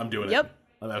 I'm doing it. Yep.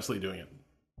 I'm absolutely doing it.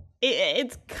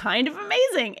 It's kind of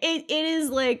amazing. It is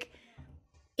like,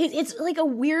 it's like a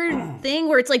weird thing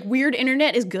where it's like weird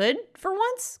internet is good for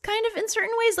once, kind of in certain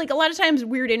ways. Like a lot of times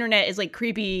weird internet is like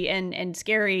creepy and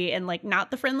scary and like not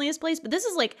the friendliest place, but this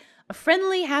is like a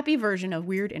friendly, happy version of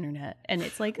weird internet. And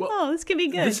it's like, this could be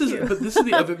good. This is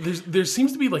the other, there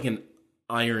seems to be like an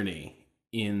irony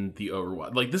in the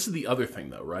Overwatch. Like, this is the other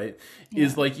thing though, right? Yeah.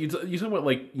 Is like, you talk about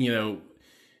like,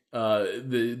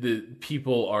 the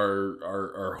people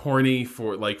are horny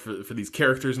for these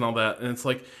characters and all that, and it's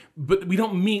like, but we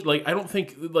don't meet, like, I don't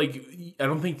think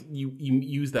you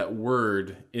use that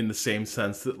word in the same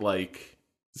sense that like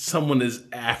someone is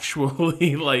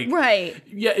actually like, right.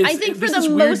 Yeah, I think for the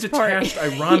weird, most part, detached,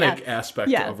 ironic aspect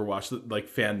to Overwatch, like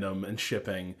fandom and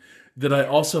shipping, that I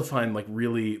also find like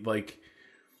really like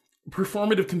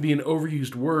performative can be an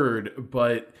overused word,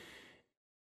 but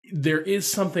there is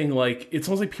something like, it's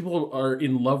almost like people are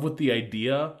in love with the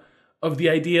idea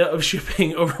of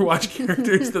shipping Overwatch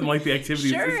characters than like the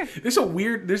activities. Sure.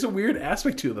 There's a weird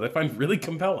aspect to it that I find really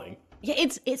compelling. Yeah,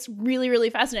 it's really, really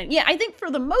fascinating. Yeah, I think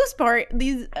for the most part,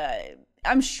 these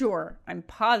I'm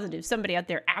positive somebody out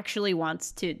there actually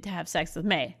wants to have sex with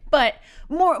Mei. But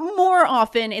more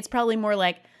often, it's probably more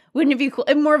like, wouldn't it be cool?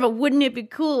 More of a wouldn't it be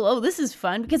cool? Oh, this is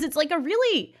fun, because it's like the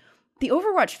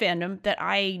Overwatch fandom that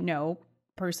I know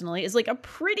personally is like a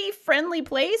pretty friendly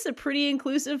place, a pretty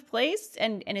inclusive place,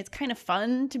 and it's kind of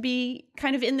fun to be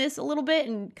kind of in this a little bit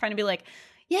and kind of be like,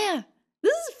 yeah,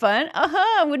 this is fun.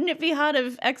 Wouldn't it be hot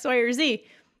if X, Y, or Z?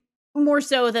 More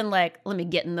so than like, let me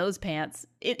get in those pants.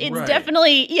 It's right.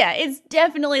 It's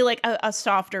definitely like a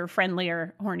softer,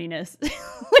 friendlier horniness,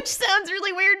 which sounds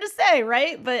really weird to say,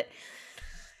 right? But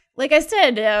like I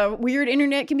said, weird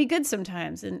internet can be good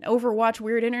sometimes, and Overwatch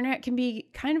weird internet can be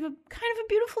kind of a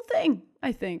beautiful thing,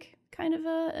 I think. Kind of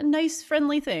a nice,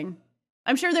 friendly thing.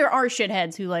 I'm sure there are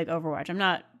shitheads who like Overwatch. I'm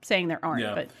not saying there aren't,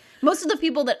 but most of the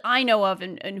people that I know of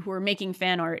and who are making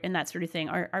fan art and that sort of thing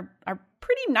are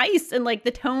pretty nice, and like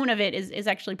the tone of it is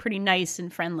actually pretty nice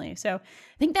and friendly. So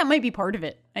I think that might be part of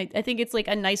it. I think it's like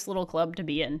a nice little club to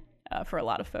be in. for a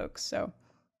lot of folks. So,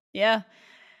 yeah.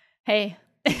 Hey,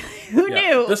 who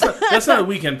knew? That's not a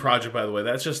weekend project, by the way.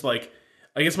 That's just like,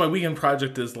 I guess my weekend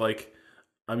project is like,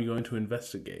 I'm going to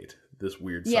investigate this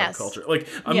weird subculture. Like,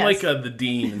 I'm like the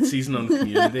Dean in Season on the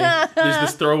Community. There's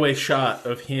this throwaway shot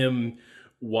of him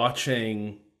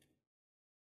watching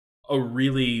a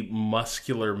really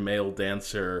muscular male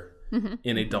dancer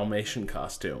in a Dalmatian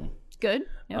costume. Good.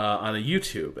 Yep. On a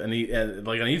YouTube, and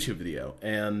like on a YouTube video,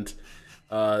 and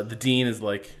the Dean is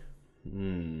like,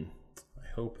 I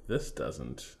hope this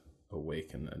doesn't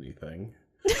awaken anything.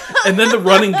 And then the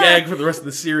running gag for the rest of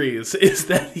the series is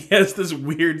that he has this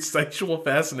weird sexual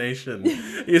fascination.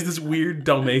 He has this weird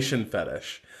Dalmatian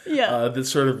fetish. That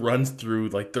sort of runs through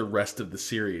like the rest of the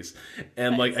series,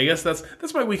 and like I guess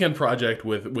that's my weekend project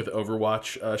with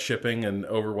Overwatch shipping and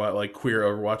Overwatch, like queer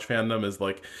Overwatch fandom, is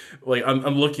like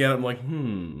I'm looking at it, I'm like,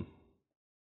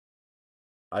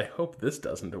 I hope this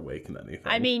doesn't awaken anything.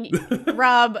 I mean,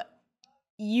 Rob,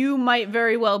 you might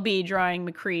very well be drawing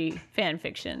McCree fan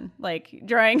fiction, like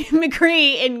drawing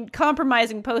McCree in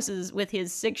compromising poses with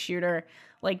his 6-shooter,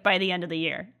 like by the end of the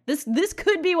year. This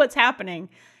could be what's happening.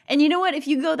 And you know what? If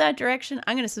you go that direction,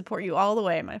 I'm going to support you all the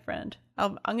way, my friend.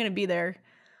 I'm going to be there.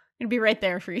 I'm going to be right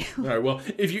there for you. All right. Well,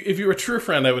 if you're a true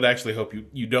friend, I would actually hope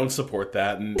you don't support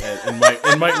that and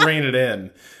might rein it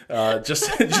in just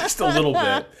a little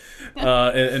bit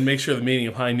and make sure the meaning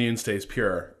of high noon stays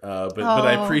pure. But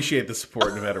I appreciate the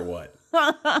support no matter what.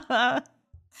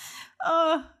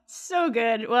 Oh, so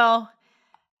good. Well,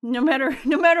 no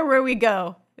matter where we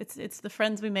go, it's the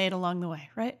friends we made along the way,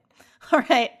 right? All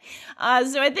right.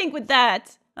 So I think with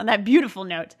that, on that beautiful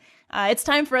note, it's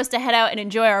time for us to head out and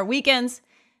enjoy our weekends.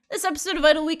 This episode of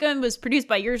Idle Weekend was produced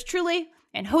by yours truly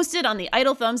and hosted on the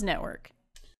Idle Thumbs Network.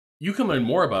 You can learn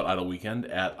more about Idle Weekend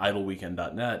at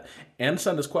idleweekend.net and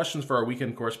send us questions for our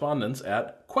weekend correspondence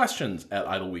at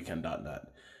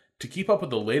questions@idleweekend.net. To keep up with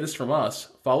the latest from us,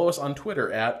 follow us on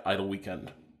Twitter at Idle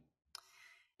Weekend.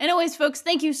 And always, folks,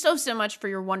 thank you so much for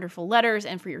your wonderful letters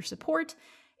and for your support.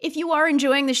 If you are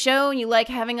enjoying the show and you like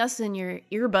having us in your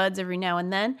earbuds every now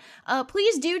and then,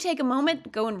 please do take a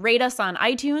moment, go and rate us on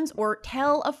iTunes, or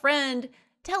tell a friend,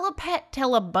 tell a pet,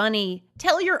 tell a bunny,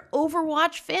 tell your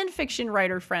Overwatch fanfiction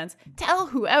writer friends, tell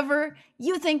whoever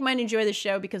you think might enjoy the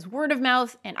show, because word of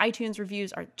mouth and iTunes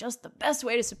reviews are just the best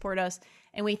way to support us.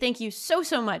 And we thank you so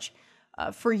much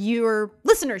for your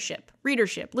readership.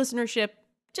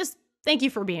 Just thank you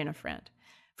for being a friend.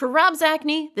 For Rob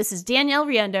Zacny, this is Danielle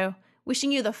Riendeau,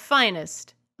 wishing you the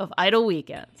finest of Idle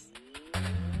Weekends.